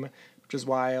game, which is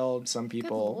wild. Some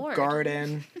people Lord.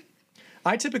 garden.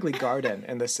 I typically garden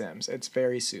in The Sims. It's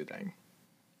very soothing.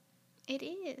 It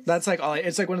is. That's like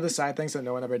it's like one of the side things that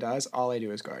no one ever does. All I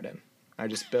do is garden. I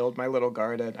just build my little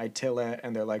garden. I till it,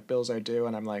 and they're like, bills are due,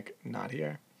 and I'm like, not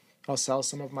here. I'll sell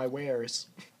some of my wares.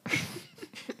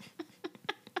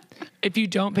 If you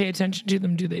don't pay attention to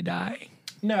them, do they die?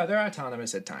 No, they're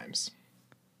autonomous at times.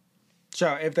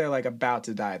 So if they're like about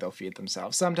to die, they'll feed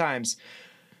themselves. Sometimes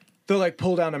they'll like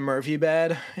pull down a Murphy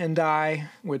bed and die,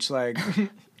 which like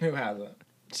who hasn't?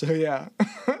 So yeah,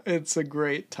 it's a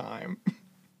great time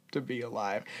to be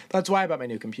alive. That's why I bought my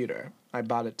new computer. I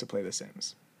bought it to play The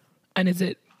Sims. And is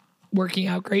it working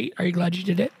out great? Are you glad you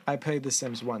did it? I played The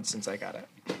Sims once since I got it.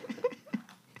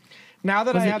 Now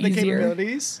that Was I it have the easier?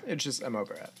 capabilities, it's just I'm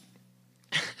over it.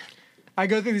 I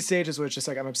go through these stages where it's just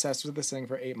like I'm obsessed with this thing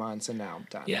for 8 months and now I'm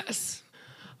done. Yes.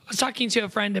 I was talking to a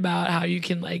friend about how you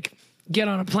can like get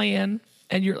on a plan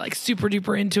and you're like super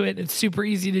duper into it. And it's super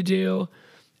easy to do.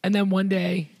 And then one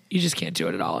day you just can't do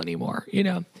it at all anymore,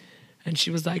 And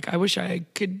she was like, I wish I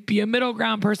could be a middle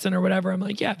ground person or whatever. I'm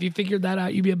like, yeah, if you figured that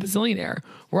out, you'd be a bazillionaire.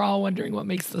 We're all wondering what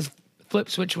makes the flip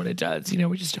switch when it does.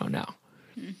 We just don't know.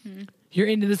 Mm-hmm. You're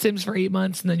into The Sims for 8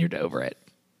 months and then you're over it.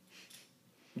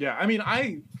 Yeah, I mean,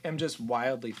 I am just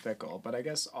wildly fickle, but I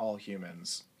guess all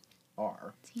humans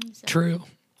are. Seems so. True.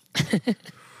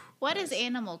 What is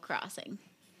Animal Crossing?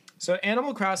 So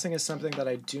Animal Crossing is something that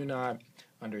I do not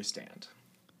understand.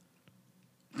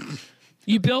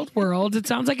 You build worlds. It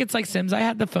sounds like it's like Sims. I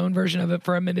had the phone version of it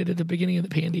for a minute at the beginning of the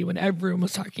pandy when everyone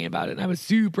was talking about it, and I was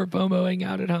super FOMOing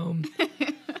out at home.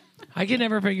 I could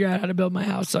never figure out how to build my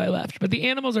house, so I left. But the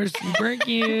animals are super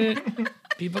cute.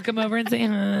 People come over and say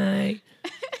hi.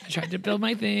 I tried to build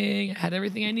my thing. I had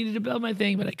everything I needed to build my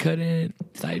thing, but I couldn't.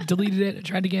 So I deleted it and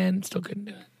tried again. Still couldn't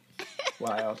do it.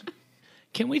 Wild.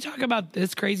 Can we talk about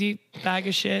this crazy bag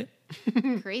of shit?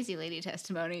 Crazy lady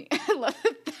testimony. I love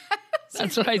that.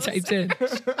 That's what I typed in.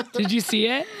 Did you see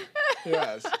it?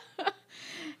 Yes.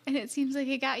 And it seems like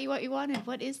it got you what you wanted.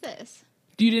 What is this?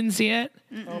 You didn't see it?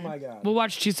 Oh my God. We'll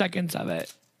watch 2 seconds of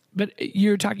it. But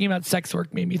you're talking about sex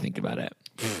work made me think about it.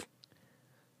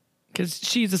 Because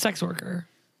she's a sex worker,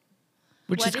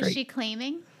 which is great. What is she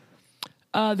claiming?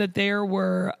 That there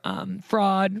were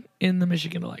fraud in the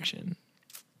Michigan election.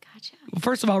 Gotcha. Well,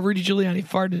 first of all, Rudy Giuliani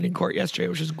farted in court yesterday,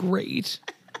 which was great.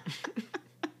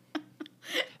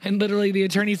 And literally the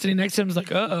attorney sitting next to him was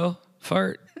like, uh-oh,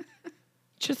 fart.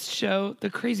 Just show the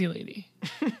crazy lady.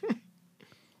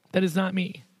 That is not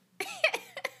me.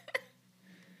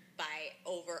 By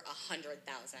over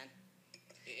 100,000.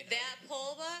 That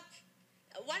poll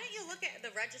book, why don't you look at the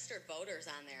registered voters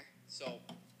on there? So,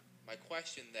 my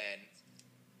question then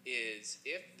is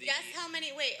if the... Guess how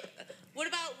many, wait, what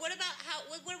about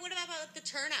the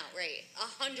turnout rate?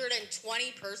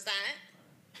 120%?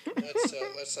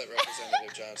 Let's let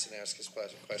Representative Johnson ask his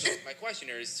question. My question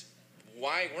is,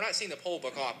 why we're not seeing the poll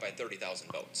book off by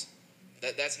 30,000 votes?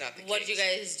 That's not the case. What did you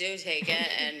guys do? Take it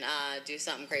and do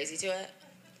something crazy to it?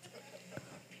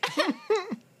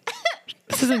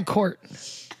 This is in court.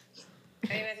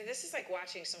 I mean, this is like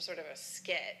watching some sort of a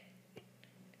skit.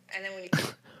 And then when you...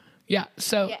 Yeah,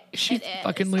 so Yeah, she's it is.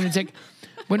 fucking lunatic.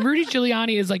 When Rudy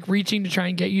Giuliani is like reaching to try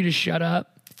and get you to shut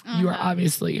up, you are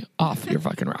obviously off your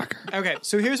fucking rocker. Okay,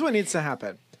 so here's what needs to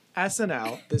happen.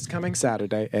 SNL this coming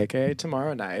Saturday, aka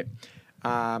tomorrow night.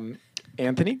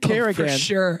 Anthony Kerrigan. for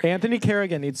sure. Anthony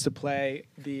Kerrigan needs to play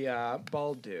the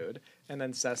bald dude, and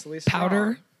then Cecily Strong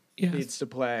Powder? Yes. needs to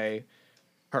play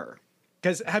her.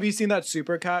 Because have you seen that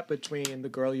supercut between the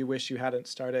girl you wish you hadn't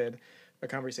started a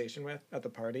conversation with at the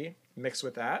party, mixed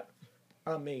with that?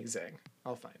 Amazing.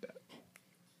 I'll find it.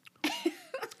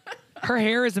 Her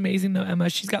hair is amazing though, Emma.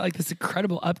 She's got like this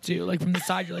incredible updo. Like from the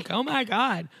side, you're like, oh my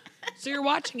God. So you're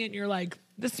watching it and you're like,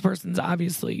 this person's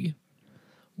obviously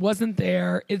wasn't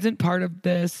there, isn't part of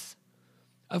this.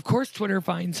 Of course, Twitter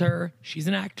finds her. She's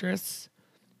an actress.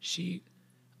 She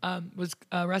was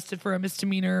arrested for a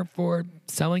misdemeanor for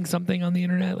selling something on the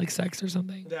internet, like sex or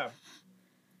something. Yeah.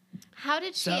 How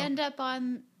did she So- end up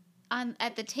on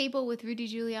at the table with Rudy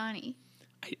Giuliani?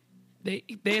 They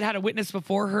had a witness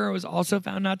before her who was also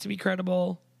found not to be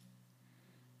credible.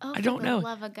 Oh, I don't for know. the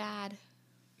love of God.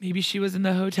 Maybe she was in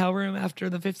the hotel room after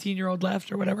the 15-year-old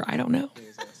left or whatever. I don't know.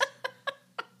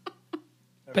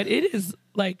 But it is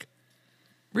like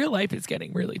real life is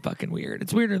getting really fucking weird.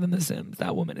 It's weirder than The Sims.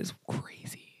 That woman is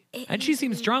crazy. And she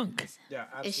seems drunk. Yeah,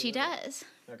 absolutely. She does.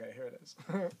 Okay, here it is.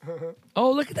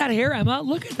 Oh, look at that hair, Emma.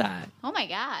 Look at that. Oh my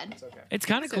God. It's okay. It's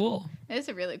kind of cool. It's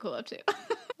a really cool up too.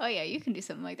 Oh yeah, you can do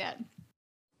something like that.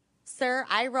 Sir,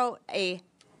 I wrote a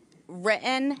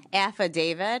written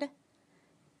affidavit.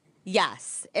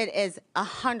 Yes, it is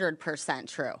 100%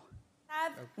 true.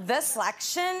 This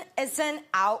selection is an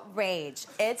outrage.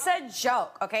 It's a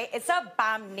joke, okay? It's a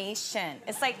abomination.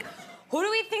 It's like, who do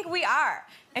we think we are?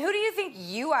 And who do you think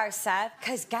you are, Seth?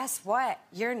 Because guess what?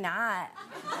 You're not.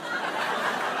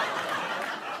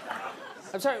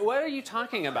 I'm sorry, what are you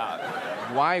talking about?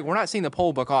 Why we're not seeing the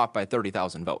poll book off by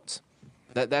 30,000 votes?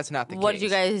 That's not the case. What did you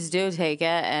guys do? Take it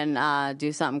and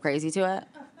do something crazy to it?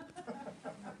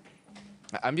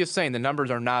 I'm just saying the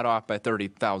numbers are not off by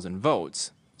 30,000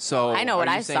 votes. So I know what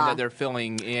are you I saying saw. that they're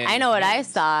filling in? I know what I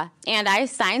saw. And I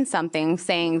signed something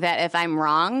saying that if I'm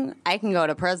wrong, I can go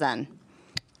to prison.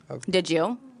 Did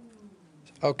you?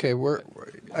 Okay,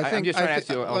 I'm just trying to ask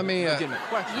you. Let me. legitimate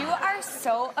question. You are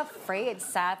so afraid,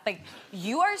 Seth. Like,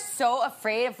 you are so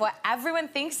afraid of what everyone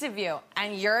thinks of you,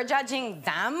 and you're judging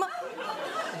them?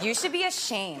 You should be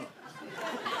ashamed.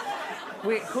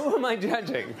 Wait, who am I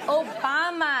judging?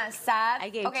 Obama, Seth. I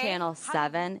gave okay? Channel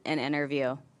 7 an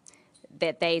interview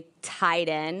that they tied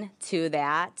in to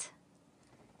that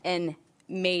and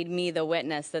made me the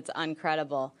witness that's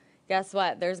uncredible. Guess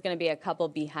what? There's going to be a couple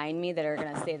behind me that are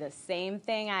going to say the same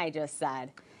thing I just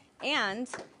said. And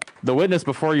the witness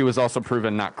before you was also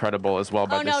proven not credible as well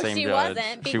by the same she judge.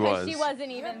 wasn't, because she was. she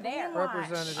wasn't even there.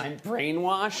 I'm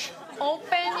brainwashed?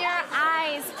 Open your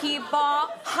eyes, people.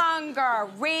 Hunger,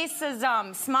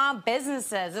 racism, small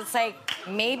businesses. It's like,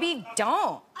 maybe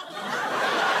don't.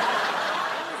 I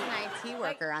was an IT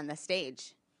worker on the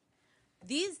stage.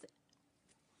 These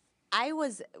I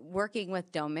was working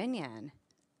with Dominion.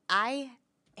 I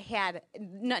had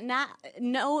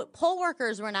no poll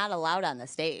workers were not allowed on the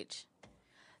stage.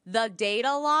 The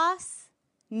data loss,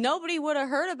 nobody would have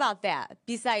heard about that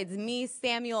besides me,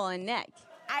 Samuel, and Nick.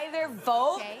 Either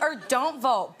vote or don't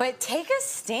vote, but take a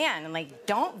stand and like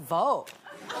don't vote.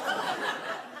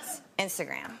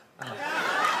 Instagram. Oh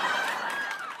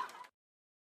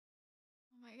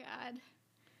my God.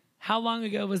 How long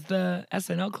ago was the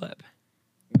SNL clip?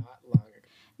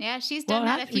 Yeah, she's Well, done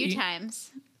it that had a to few be.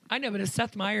 times. I know, but if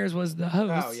Seth Meyers was the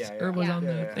host or was on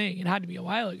the thing, it had to be a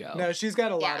while ago. No, she's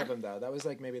got a lot of them though. That was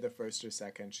like maybe the first or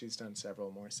second. She's done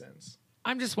several more since.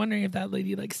 I'm just wondering if that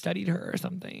lady like studied her or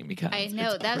something because I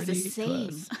know, it's that was the pretty same.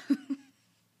 close.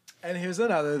 And here's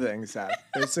another thing, Seth.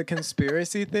 It's a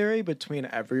conspiracy theory between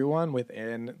everyone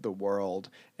within the world,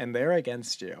 and they're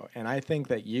against you. And I think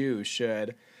that you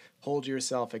should hold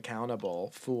yourself accountable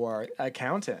for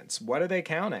accountants. What are they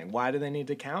counting? Why do they need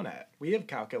to count it? We have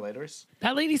calculators.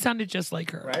 That lady sounded just like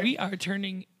her. Right? We are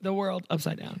turning the world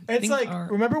upside down. It's Things like, are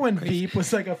remember when crazy. Veep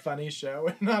was like a funny show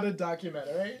and not a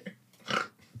documentary?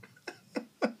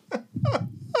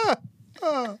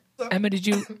 Emma,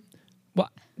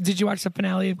 did you watch the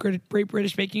finale of Great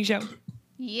British Baking Show?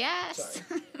 Yes.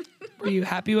 Were you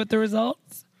happy with the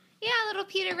results? Yeah, little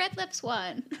Peter Redlips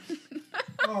won.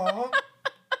 Aww.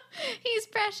 He's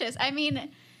precious. I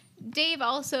mean, Dave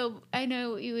also, I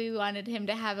know we wanted him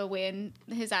to have a win.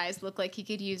 His eyes look like he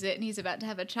could use it, and he's about to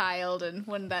have a child, and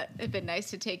wouldn't that have been nice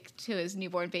to take to his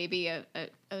newborn baby a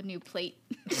new plate?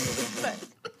 But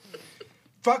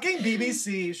Fucking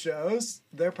BBC shows,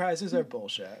 their prizes are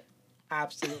bullshit.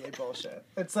 Absolutely bullshit.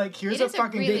 It's like, here's It a is a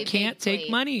fucking really They can't big take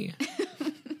plate. money.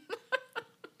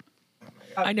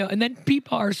 I know. And then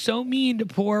people are so mean to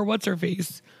poor what's her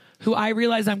face, who I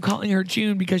realize I'm calling her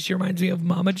June because she reminds me of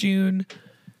Mama June,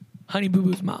 Honey Boo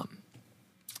Boo's mom.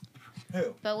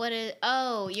 Who? But what is?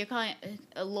 Oh, you're calling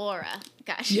it Laura.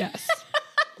 Gosh. Yes.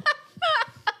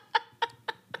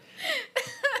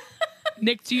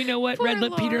 Nick, do you know what Poor Red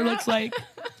Lip Peter Laura. looks like?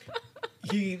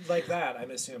 He like that, I'm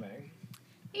assuming.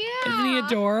 Yeah. Isn't he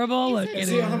adorable? Look at Is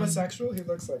he a him. homosexual? He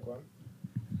looks like one.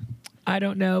 I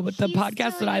don't know, but the He's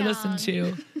podcast so that I listen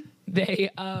young. to, they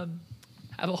have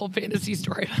a whole fantasy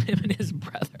story about him and his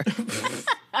brother.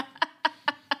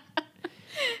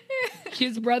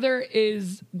 His brother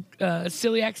is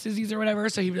celiac disease or whatever,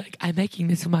 so he'd be like, "I'm making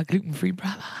this for my gluten-free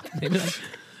brother." And they'd be like,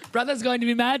 "Brother's going to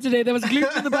be mad today. There was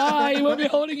gluten in the pie. He won't be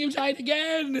holding you tight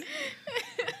again."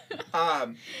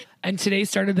 And today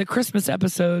started the Christmas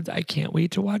episodes. I can't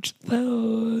wait to watch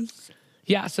those.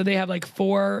 Yeah, so they have like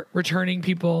 4 returning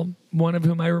people, one of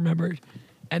whom I remembered,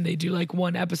 and they do like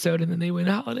one episode and then they win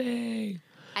holiday.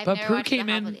 I've But never Prue watched came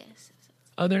the in. holidays.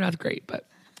 Oh, they're not great, but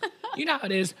you know how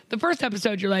it is. The first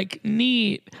episode, you're like,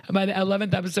 neat. And by the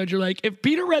 11th episode, you're like, if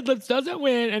Peter Redlips doesn't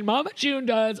win and Mama June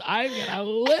does, I'm going to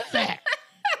lose it.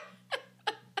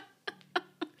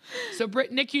 So,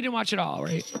 Nick, you didn't watch it all,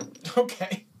 right?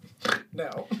 Okay.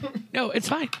 No. No, it's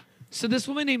fine. So this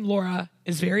woman named Laura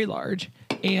is very large,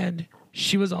 and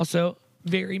she was also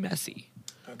very messy.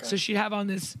 Okay. So she'd have on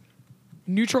this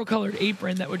neutral colored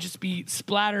apron that would just be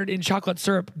splattered in chocolate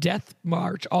syrup, death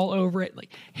march all over it, like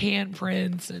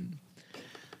handprints, and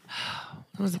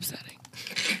it was upsetting.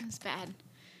 It was bad.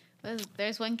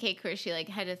 There's one cake where she like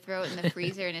had to throw it in the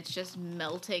freezer and it's just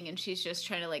melting, and she's just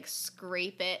trying to like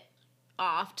scrape it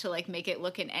off to like make it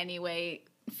look in any way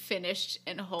finished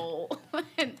and whole.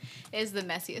 And is the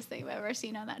messiest thing I've ever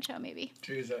seen on that show, maybe.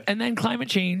 Jesus. And then climate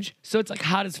change, so it's like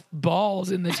hot as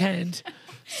balls in the tent.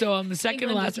 So on the second to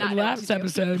England last, does not or know last what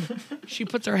to do. episode, she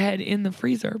puts her head in the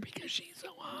freezer because she's so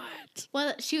hot.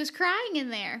 Well, she was crying in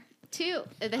there too.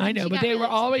 I know, but they were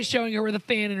always showing her with a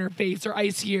fan in her face or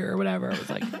ice here or whatever. It was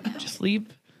like, just leave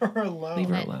Her alone.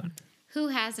 her alone. Who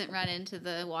hasn't run into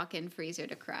the walk-in freezer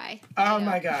to cry? Oh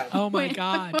my god. Oh my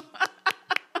God.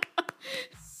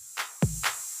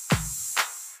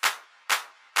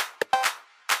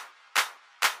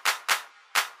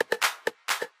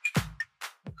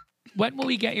 When will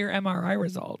we get your MRI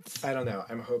results? I don't know.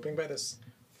 I'm hoping by this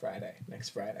Friday, next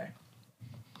Friday.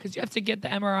 Because you have to get the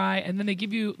MRI, and then they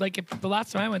give you, like, if the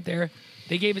last time I went there,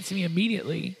 they gave it to me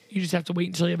immediately. You just have to wait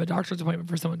until you have a doctor's appointment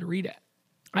for someone to read it.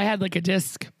 I had, like, a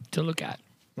disc to look at.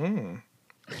 And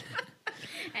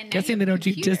now Guessing you they have a don't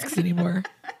do computer. discs anymore.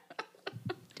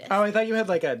 Oh, I thought you had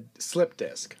like a slip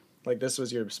disc. Like this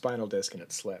was your spinal disc and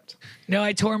it slipped. No,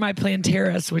 I tore my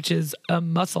plantaris, which is a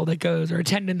muscle that goes, or a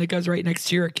tendon that goes right next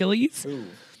to your Achilles. Ooh,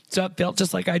 So it felt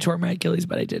just like I tore my Achilles,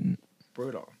 but I didn't.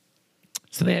 brutal.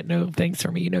 So they had no thanks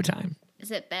for me, no time.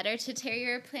 Is it better to tear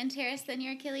your plantaris than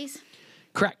your Achilles?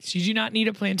 Correct. You do not need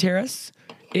a plantaris.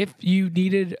 If you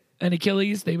needed an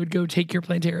Achilles, they would go take your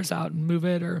plantaris out and move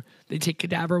it, or they take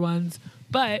cadaver ones.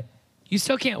 But you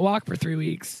still can't walk for 3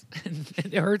 weeks. And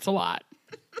it hurts a lot.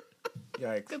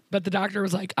 Yikes. But the doctor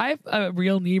was like, I have a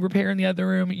real knee repair in the other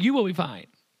room. You will be fine.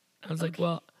 I was like,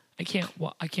 well, I can't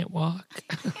walk.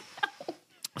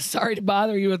 Sorry to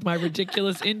bother you with my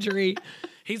ridiculous injury.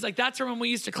 He's like, that's from when we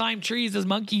used to climb trees as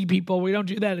monkey people. We don't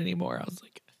do that anymore. I was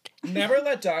like, never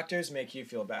let doctors make you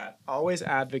feel bad. Always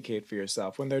advocate for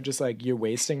yourself. When they're just like, you're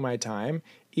wasting my time,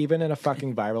 even in a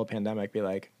fucking viral pandemic, be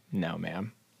like, no,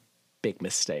 ma'am. Big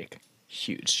mistake.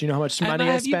 Huge. Do you know how much money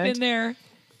I have spent? You been there?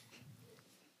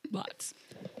 Lots.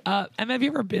 Emma, have you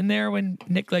ever been there when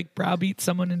Nick like browbeat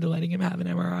someone into letting him have an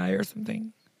MRI or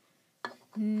something?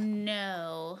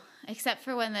 No, except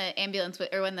for when the ambulance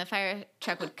or when the fire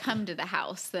truck would come to the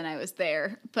house, then I was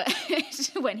there. But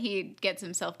when he gets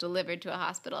himself delivered to a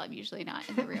hospital, I'm usually not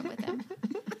in the room with him.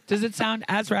 Does it sound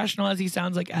as rational as he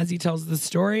sounds like as he tells the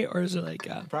story, or is it like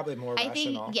probably more I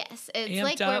rational? think yes, it's Amped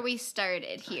like up. where we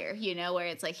started here, you know, where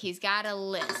it's like he's got a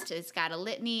list, it's got a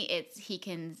litany, he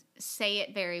can say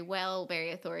it very well,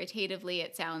 very authoritatively.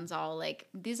 It sounds all like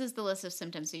this is the list of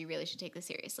symptoms, so you really should take this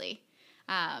seriously.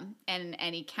 And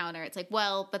any counter, it's like,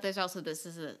 well, but there's also this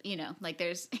is a, you know, like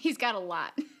he's got a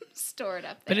lot stored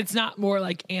up there. But it's not more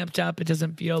like amped up. It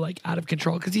doesn't feel like out of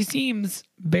control because he seems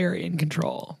very in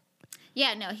control.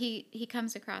 Yeah, no, he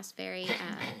comes across very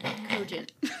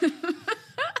cogent,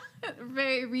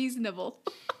 very reasonable.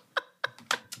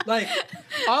 Like,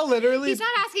 I'll literally... He's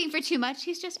not asking for too much.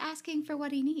 He's just asking for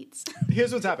what he needs.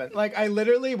 Here's what's happened. Like, I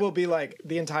literally will be, like,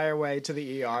 the entire way to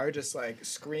the ER, just, like,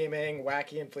 screaming,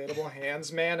 wacky, inflatable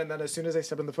hands, man. And then as soon as I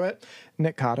step in the foot,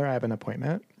 Nick Cotter, I have an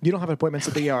appointment. You don't have appointments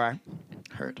at the ER.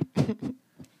 Heard.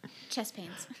 Chest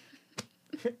pains.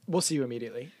 We'll see you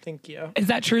immediately. Thank you. Is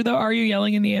that true, though? Are you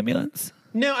yelling in the ambulance?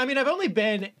 No, I mean, I've only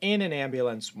been in an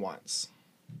ambulance once.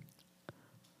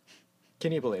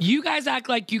 Can you believe it? You guys act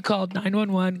like you called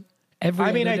 911 every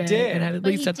I mean, other I day did. and had at Well,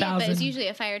 least he 1,000. did, but it's usually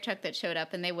a fire truck that showed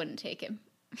up and they wouldn't take him.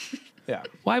 Yeah.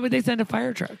 Why would they send a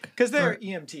fire truck? Because they're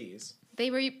EMTs.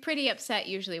 They were pretty upset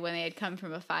usually when they had come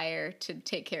from a fire to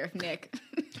take care of Nick.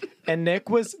 And Nick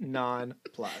was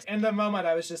nonplussed. In the moment,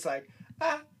 I was just like,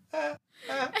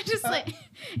 I just like,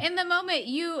 in the moment,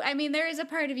 there is a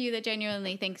part of you that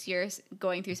genuinely thinks you're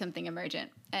going through something emergent.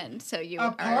 And so you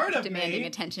are demanding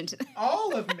attention to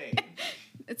all of me.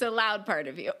 It's a loud part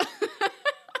of you.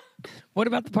 What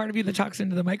about the part of you that talks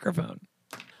into the microphone?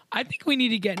 I think we need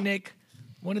to get Nick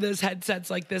one of those headsets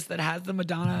like this that has the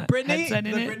Madonna headset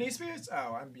in it. Britney Spears?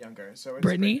 Oh, I'm younger. So it's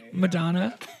Britney,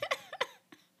 Madonna.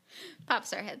 Pop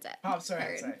star headset. Pop star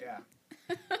headset, yeah.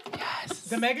 Yes.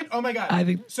 The Megan. Oh my god. I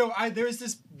think there's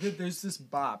this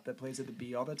bop that plays at the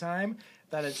B all the time.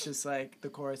 That it's just like the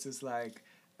chorus is like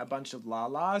a bunch of la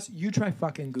las. You try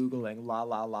fucking googling la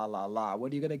la la la la.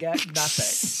 What are you gonna get?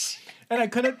 Nothing. And I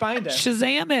couldn't find it.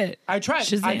 Shazam it. I tried.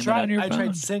 Shazam it on your phone. I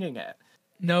tried singing it.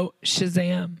 No,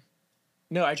 Shazam.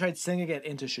 No, I tried singing it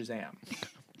into Shazam.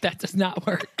 That does not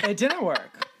work. It didn't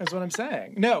work. That's what I'm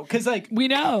saying. No, because like we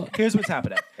know. Here's what's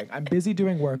happening. I'm busy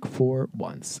doing work for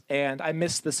once, and I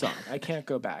missed the song. I can't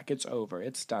go back. It's over.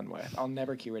 It's done with. I'll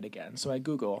never hear it again. So I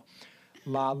Google,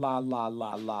 la la la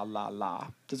la la la la.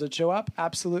 Does it show up?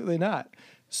 Absolutely not.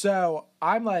 So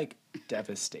I'm like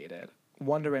devastated,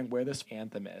 wondering where this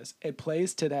anthem is. It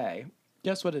plays today.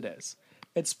 Guess what it is?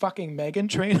 It's fucking Meghan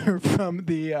Trainor from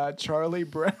the Charlie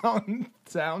Brown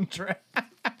soundtrack.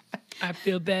 I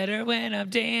feel better when I'm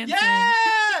dancing. Yeah!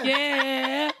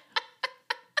 Yeah.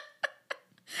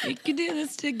 We can do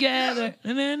this together.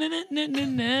 Na, na, na, na, na,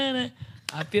 na, na.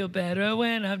 I feel better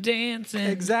when I'm dancing.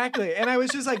 Exactly. And I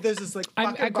was just like, there's this like I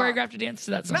fucking choreographed a dance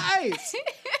to that song. Nice.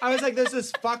 I was like, there's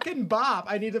this fucking bop.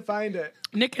 I need to find it.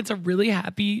 Nick, it's a really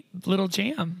happy little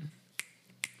jam.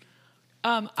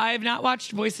 I have not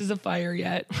watched Voices of Fire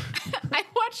yet. I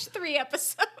watched 3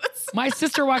 episodes. My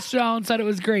sister watched it all and said it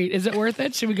was great. Is it worth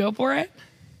it? Should we go for it?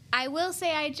 I will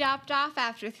say I dropped off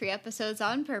after 3 episodes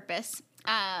on purpose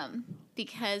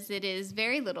because it is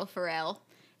very little Pharrell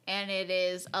and it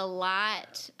is a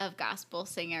lot of gospel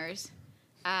singers.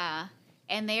 And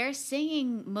they are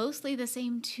singing mostly the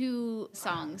same 2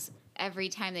 songs every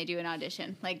time they do an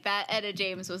audition. Like that Etta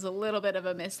James was a little bit of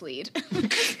a mislead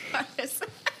as far as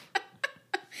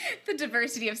the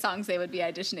diversity of songs they would be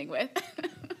auditioning with.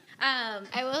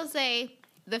 I will say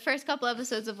the first couple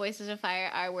episodes of Voices of Fire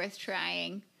are worth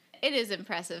trying. It is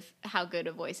impressive how good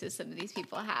of voices some of these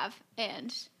people have.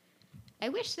 And I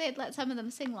wish they'd let some of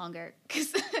them sing longer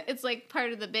because it's like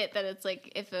part of the bit that it's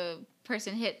like if a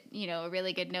person hit, a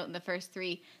really good note in the first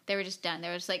 3, they were just done. They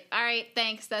were just like, all right,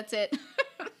 thanks, that's it.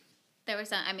 There was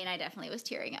some, I definitely was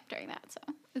tearing up during that, so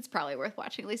It's probably worth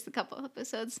watching at least a couple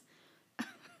episodes.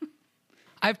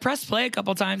 I've pressed play a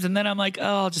couple times and then I'm like, oh,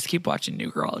 I'll just keep watching New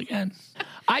Girl again.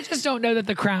 I just don't know that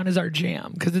The Crown is our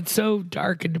jam because it's so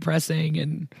dark and depressing.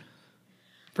 And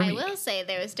for I me, will say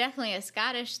there was definitely a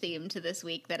Scottish theme to this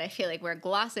week that I feel like we're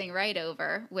glossing right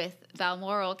over, with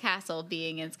Balmoral Castle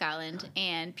being in Scotland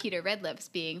and Peter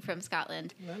Redlips being from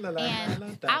Scotland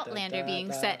and Outlander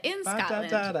being set in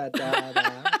Scotland. And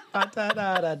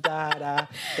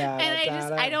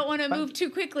I don't want to move too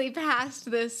quickly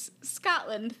past this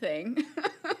Scotland thing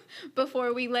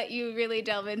before we let you really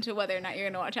delve into whether or not you're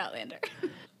going to watch Outlander.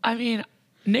 I mean,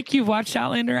 Nick, you've watched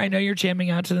Outlander. I know you're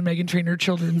jamming out to the Meghan Trainor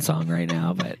children's song right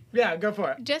now, but Yeah, go for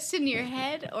it. Just in your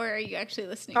head, or are you actually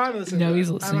listening? I'm to listening. No, to he's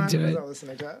it. listening I'm to it. 100%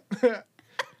 listening to it.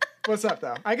 What's up,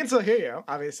 though? I can still hear you.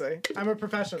 Obviously, I'm a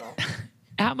professional.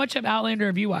 how much of Outlander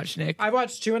have you watched, Nick? I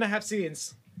watched 2.5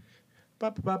 scenes.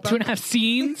 2.5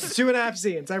 scenes? 2.5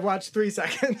 scenes. I've watched 3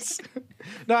 seconds.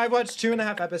 No, I've watched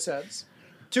 2.5 episodes.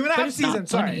 2.5 But it's not seasons.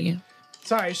 Sorry. funny.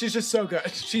 Sorry, she's just so good.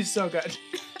 She's so good.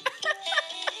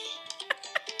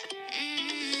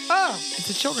 Oh, It's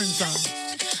a children's song.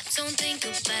 Don't think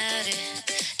about it.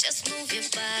 Just move your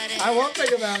body. I won't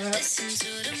think about it. Listen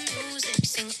to the music.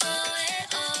 Sing oh, eh,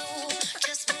 oh.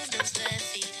 Just move those left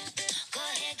feet. Go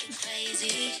ahead, get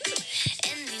crazy.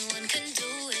 Anyone can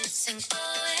do it. Sing oh,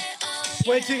 eh, oh.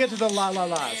 Wait till you get to the la la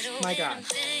la's. My God.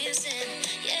 Dancing.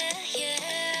 Yeah,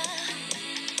 yeah.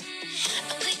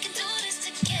 And we can do this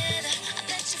together. I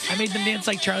bet you I made them dance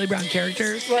like Charlie Brown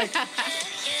characters. Like,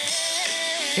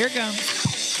 Here it comes.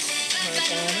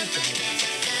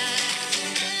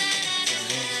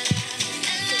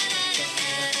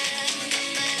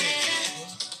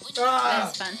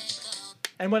 That's fun.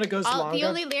 and when it goes longer. The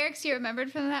only lyrics you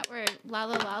remembered from that were la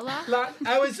la la la.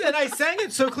 I sang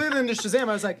it so clearly in the Shazam.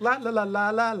 I was like la la la la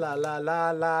la la la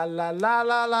la la la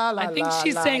la la la. I think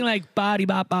she's saying like body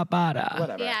ba ba ba da.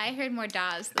 Whatever. Yeah, I heard more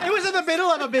da's. It was in the middle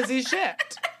of a busy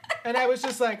shift, and I was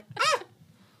just like, ah.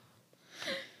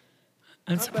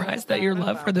 I'm surprised that your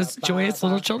love for this joyous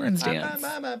little children's dance.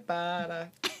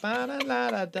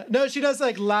 No, she does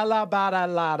like la la ba da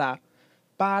la da.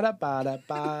 Ba da ba da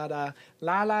ba da.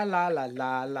 La la la la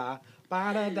la la.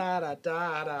 Ba da da da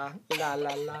da da. La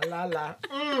la la la la.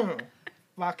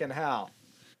 Fucking hell.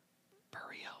 For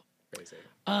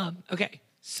real. Okay,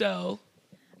 so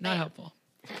not helpful.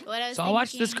 What I was So I'll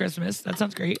watch this thinking- Christmas. That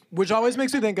sounds great. Which always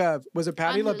makes me think of, was it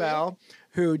Patti On Hulu. LaBelle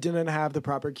who didn't have the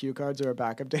proper cue cards or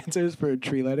backup dancers for a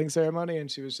tree lighting ceremony? And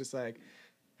she was just like,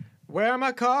 where are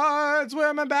my cards? Where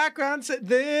are my backgrounds?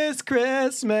 This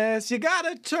Christmas, you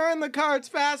gotta turn the cards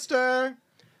faster.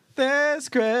 This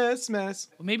Christmas.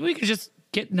 Well, maybe we could just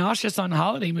get nauseous on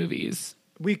holiday movies.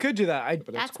 We could do that.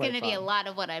 But That's going to be a lot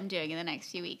of what I'm doing in the next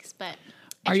few weeks. But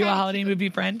Are you a holiday movie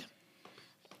friend?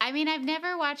 I mean, I've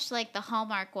never watched like the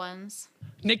Hallmark ones.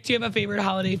 Nick, do you have a favorite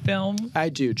holiday film? I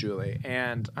do, Julie,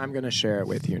 and I'm going to share it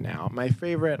with you now. My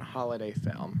favorite holiday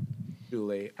film,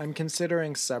 Julie, I'm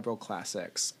considering several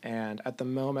classics, and at the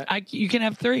moment... You can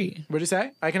have 3. What'd you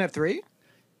say? I can have 3?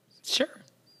 Sure.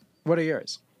 What are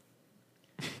yours?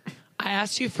 I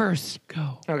asked you first.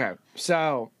 Go. Okay,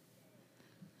 so...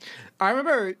 I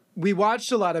remember we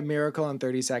watched a lot of Miracle on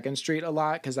 32nd Street a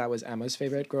lot because that was Emma's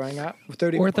favorite growing up.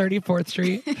 Or 34th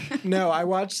Street. No, I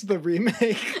watched the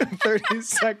remake of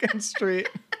 32nd Street.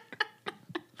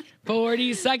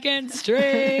 42nd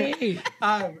Street.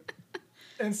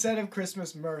 Instead of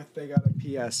Christmas Mirth, they got a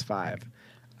PS5.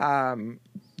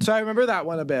 So I remember that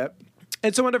one a bit.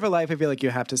 It's a Wonderful Life, I feel like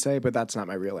you have to say, but that's not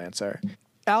my real answer.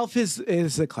 Elf is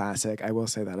a classic. I will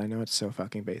say that. I know it's so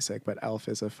fucking basic, but Elf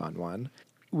is a fun one.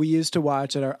 We used to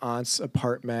watch at our aunt's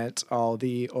apartment all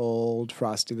the old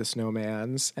Frosty the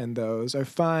Snowmans, and those are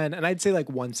fun. And I'd say like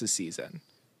once a season.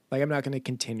 Like I'm not going to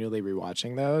continually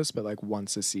rewatching those, but like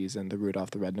once a season, the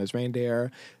Rudolph the Red-Nosed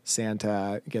Reindeer,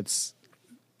 Santa gets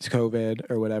COVID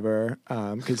or whatever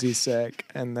because he's sick,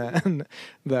 and then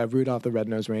the Rudolph the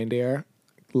Red-Nosed Reindeer,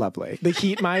 lovely. The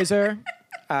Heat Miser,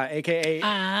 aka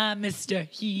I'm Mr.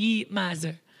 Heat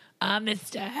Miser. I'm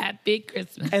Mr. Happy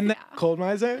Christmas. And the Cold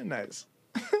Miser, nice.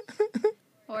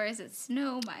 Or is it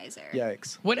Snow Miser?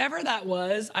 Yikes. Whatever that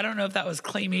was, I don't know if that was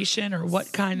claymation or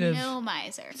what kind of... Snow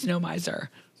Miser. Snow Miser.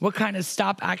 What kind of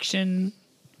stop action...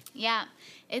 Yeah,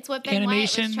 it's what Ben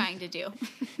Animation. Wyatt was trying to do.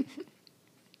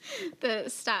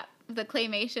 The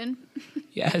claymation.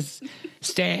 Yes.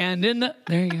 Stand in the...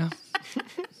 There you go.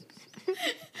 I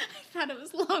thought it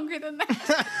was longer than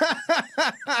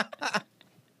that.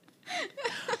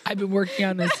 I've been working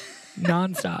on this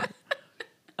nonstop.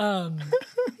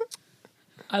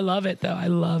 I love it, though. I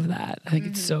love that. I think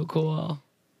it's so cool.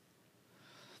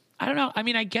 I don't know. I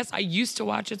mean, I guess I used to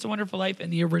watch It's a Wonderful Life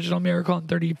and the original Miracle on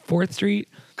 34th Street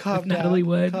with Natalie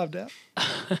Wood. Calm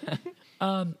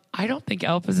down. I don't think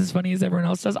Elf is as funny as everyone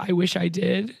else does. I wish I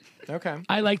did. Okay.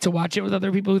 I like to watch it with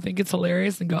other people who think it's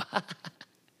hilarious and go,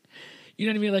 you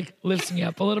know what I mean? Like lifts me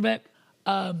up a little bit.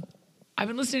 I've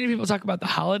been listening to people talk about The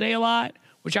Holiday a lot,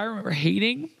 which I remember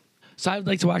hating. So I would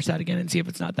like to watch that again and see if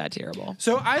it's not that terrible.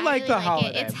 So I like really The like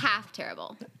Holiday. It's half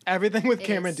terrible. Everything with It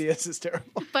Cameron is. Diaz is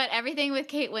terrible. But everything with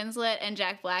Kate Winslet and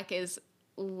Jack Black is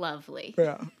lovely.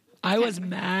 Yeah. I was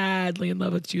madly in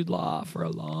love with Jude Law for a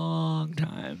long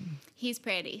time. He's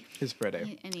pretty. He's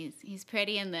pretty. And he's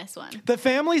pretty in this one. The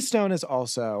Family Stone is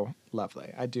also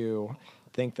lovely. I do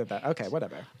think that okay,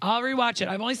 whatever. I'll rewatch it.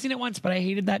 I've only seen it once, but I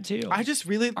hated that too. I just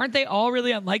really aren't they all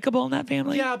really unlikable in that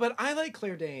family? Yeah, but I like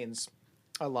Claire Danes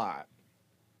a lot.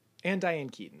 And Diane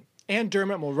Keaton. And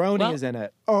Dermot Mulroney is in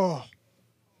it. Oh.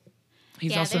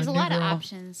 He's yeah, also there's a in New lot of Girl.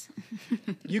 options.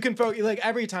 You can like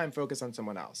every time focus on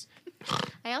someone else.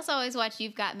 I also always watch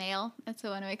You've Got Mail. That's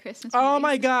one of my Christmas Oh movies.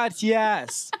 my God,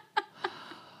 yes.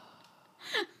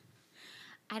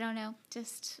 I don't know.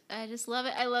 I just love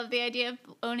it. I love the idea of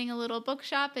owning a little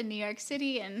bookshop in New York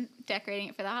City and decorating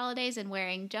it for the holidays and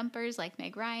wearing jumpers like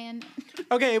Meg Ryan.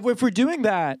 Okay, if we're doing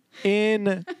that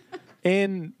in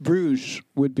Bruges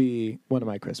would be one of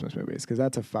my Christmas movies because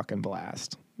that's a fucking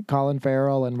blast. Colin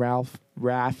Farrell and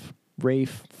Rafe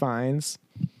Fiennes,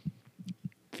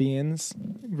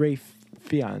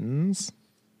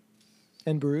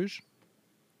 and Bruges.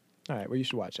 All right, well you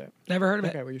should watch it. Never heard of it.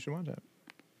 Okay, well you should watch it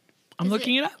I'm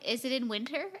looking it up. Is it in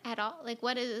winter at all? Like,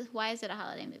 why is it a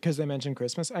holiday movie? because they mentioned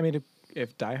Christmas. I mean,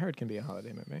 if Die Hard can be a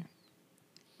holiday movie,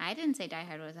 I didn't say Die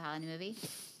Hard was a holiday movie.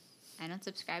 I don't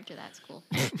subscribe to that school.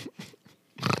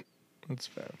 that's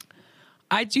fair.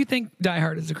 I do think Die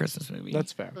Hard is a Christmas movie.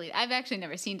 That's fair. I've actually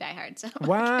never seen Die Hard, so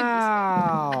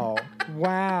Wow,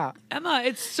 wow. Emma,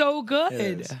 it's so good.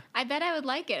 It is. I bet I would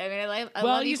like it. I mean, I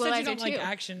Well, love you said you Equalizer don't like too.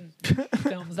 action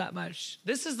films that much.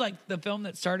 This is like the film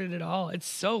that started it all. It's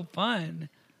so fun.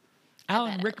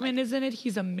 Alan Rickman is in it.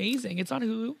 He's amazing. It's on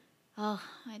Hulu. Oh,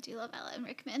 I do love Alan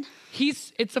Rickman.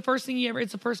 It's the first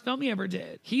film he ever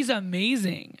did. He's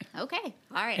amazing. Okay,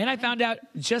 all right. And I found out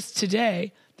just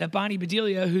today that Bonnie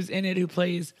Bedelia, who's in it, who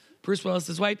plays Bruce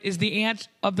Willis's wife, is the aunt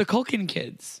of the Culkin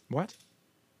kids. What?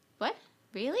 What?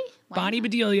 Really? Wow. Bonnie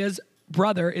Bedelia's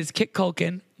brother is Kit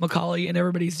Culkin, Macaulay, and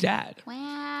everybody's dad.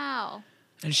 Wow.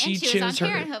 And she was chose on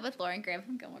her. Parenthood with Lauren Graham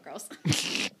from Gilmore Girls.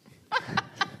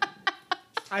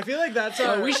 I feel like that's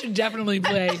we should definitely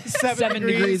play 7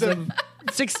 degrees of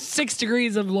 6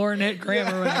 degrees of Lauren Hitt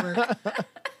Graham or whatever.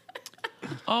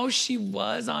 Oh, she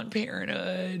was on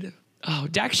Parenthood. Oh,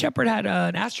 Dax Shepard had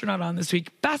an astronaut on this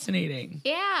week. Fascinating.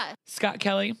 Yeah. Scott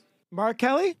Kelly. Mark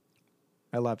Kelly?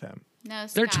 I love him. No,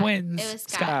 They're Scott. twins. It was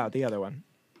Scott. Oh, the other one.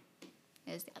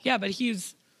 It was the other. Yeah, but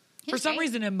he's for some great.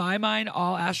 reason in my mind,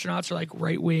 all astronauts are like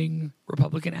right-wing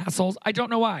Republican assholes. I don't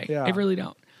know why. Yeah. I really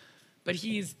don't. But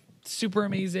he's super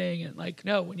amazing. And like,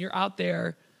 no, when you're out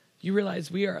there, you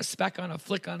realize we are a speck on a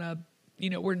flick on a,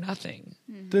 we're nothing.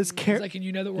 Does It's Carol like, and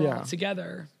you know that we're all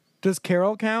together. Does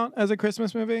Carol count as a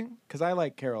Christmas movie? Because I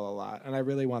like Carol a lot, and I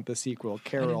really want the sequel,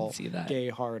 Carol see that. Gay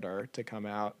Harder, to come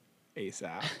out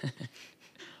ASAP.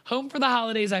 Home for the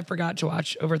Holidays, I forgot to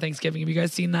watch over Thanksgiving. Have you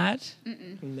guys seen that?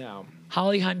 No.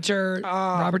 Holly Hunter,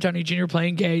 Robert Downey Jr.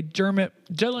 playing gay, Dylan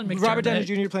McDermott. Robert Downey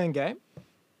Jr. playing gay?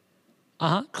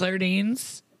 Uh-huh. Claire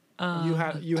Danes. You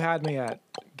had me at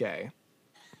gay.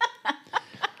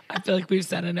 I feel like we've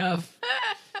said enough.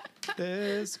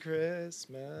 This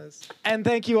Christmas. And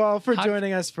thank you all for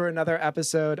joining us for another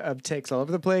episode of Takes All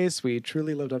Over the Place. We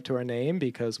truly lived up to our name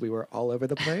because we were all over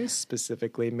the place,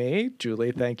 specifically me.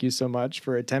 Julie, thank you so much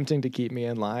for attempting to keep me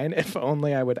in line. If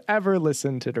only I would ever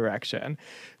listen to direction.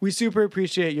 We super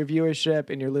appreciate your viewership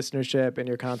and your listenership and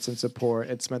your constant support.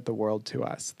 It's meant the world to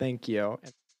us. Thank you.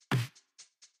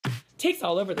 Takes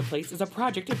All Over the Place is a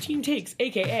project of Team Takes,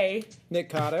 a.k.a. Nick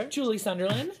Cotter, Julie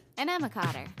Sunderland, And Emma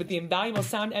Cotter. with the invaluable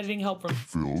sound editing help from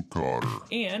Phil Cotter.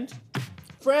 and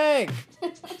Frank.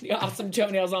 the awesome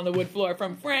toenails on the wood floor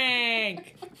from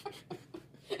Frank.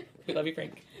 We love you,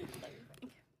 Frank.